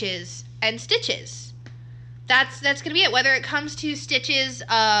witches and stitches. That's going to be it. Whether it comes to stitches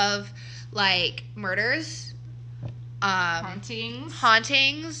of like murders, hauntings,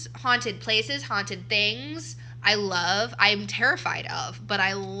 haunted places, haunted things. I'm terrified of, but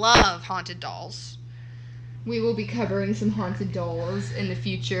I love haunted dolls. We will be covering some haunted dolls in the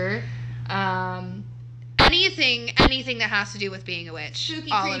future. Anything that has to do with being a witch.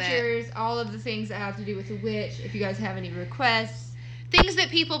 Spooky all creatures, all of the things that have to do with a witch. If you guys have any requests. Things that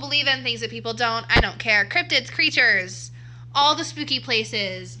people believe in, things that people don't. I don't care. Cryptids, creatures, all the spooky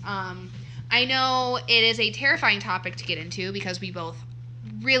places. I know it is a terrifying topic to get into because we both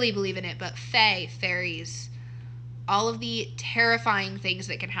really believe in it, but fae, fairies, all of the terrifying things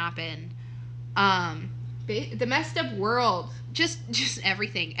that can happen. The messed up world. Just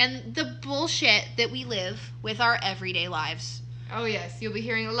everything. And the bullshit that we live with our everyday lives. Oh, yes. You'll be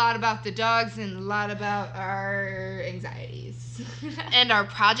hearing a lot about the dogs and a lot about our anxieties. And our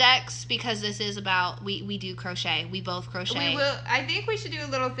projects, because this is about, we do crochet. We both crochet. We will. I think we should do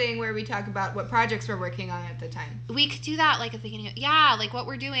a little thing where we talk about what projects we're working on at the time. We could do that, like, at the beginning. Yeah, like what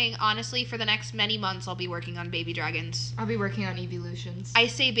we're doing. Honestly, for the next many months, I'll be working on baby dragons. I'll be working on evolutions. I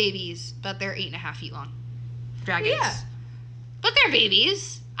say babies, but they're 8.5 feet long. Dragons. Yeah. But they're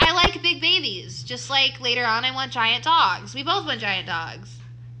babies. I like big babies. Just like later on, I want giant dogs. We both want giant dogs.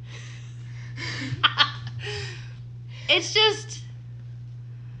 It's just,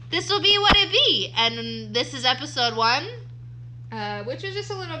 this will be what it be. And this is episode 1. Which was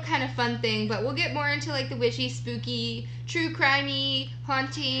just a little kind of fun thing, but we'll get more into like the witchy, spooky, true crimey,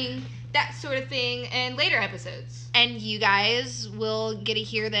 haunting, that sort of thing in later episodes. And you guys will get to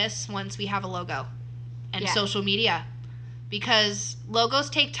hear this once we have a logo and social media. Because logos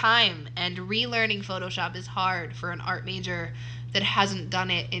take time, and relearning Photoshop is hard for an art major that hasn't done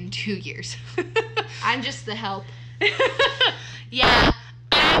it in 2 years. I'm just the help. Yeah,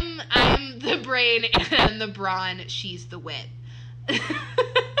 I'm the brain and the brawn. She's the wit.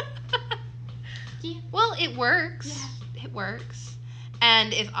 Yeah. Well, it works. Yeah. It works.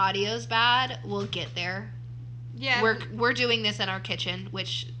 And if audio's bad, we'll get there. Yeah. We're doing this in our kitchen,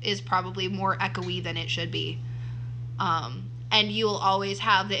 which is probably more echoey than it should be. And you'll always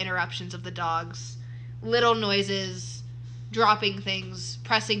have the interruptions of the dogs, little noises, dropping things,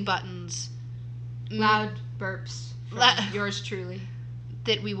 pressing buttons, loud burps from yours truly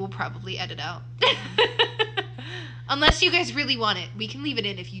that we will probably edit out. Unless you guys really want it. We can leave it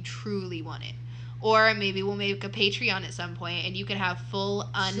in if you truly want it. Or maybe we'll make a Patreon at some point and you can have full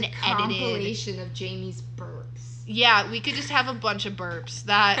unedited compilation of Jamie's burps. Yeah, we could just have a bunch of burps.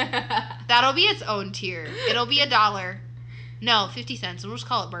 That'll be its own tier. It'll be $1. No, 50 cents. We'll just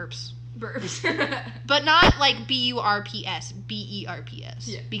call it burps. Burps. But not like BURPS, BERPS.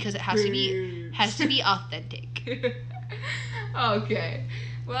 Yeah. Because it has to be authentic. Okay.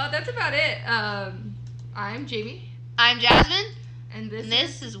 Well, that's about it. I'm Jamie. I'm Jasmine. And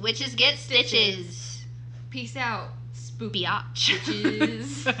this is Witches Get Stitches. Peace out. Spoopy-atch.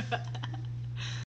 Bitches.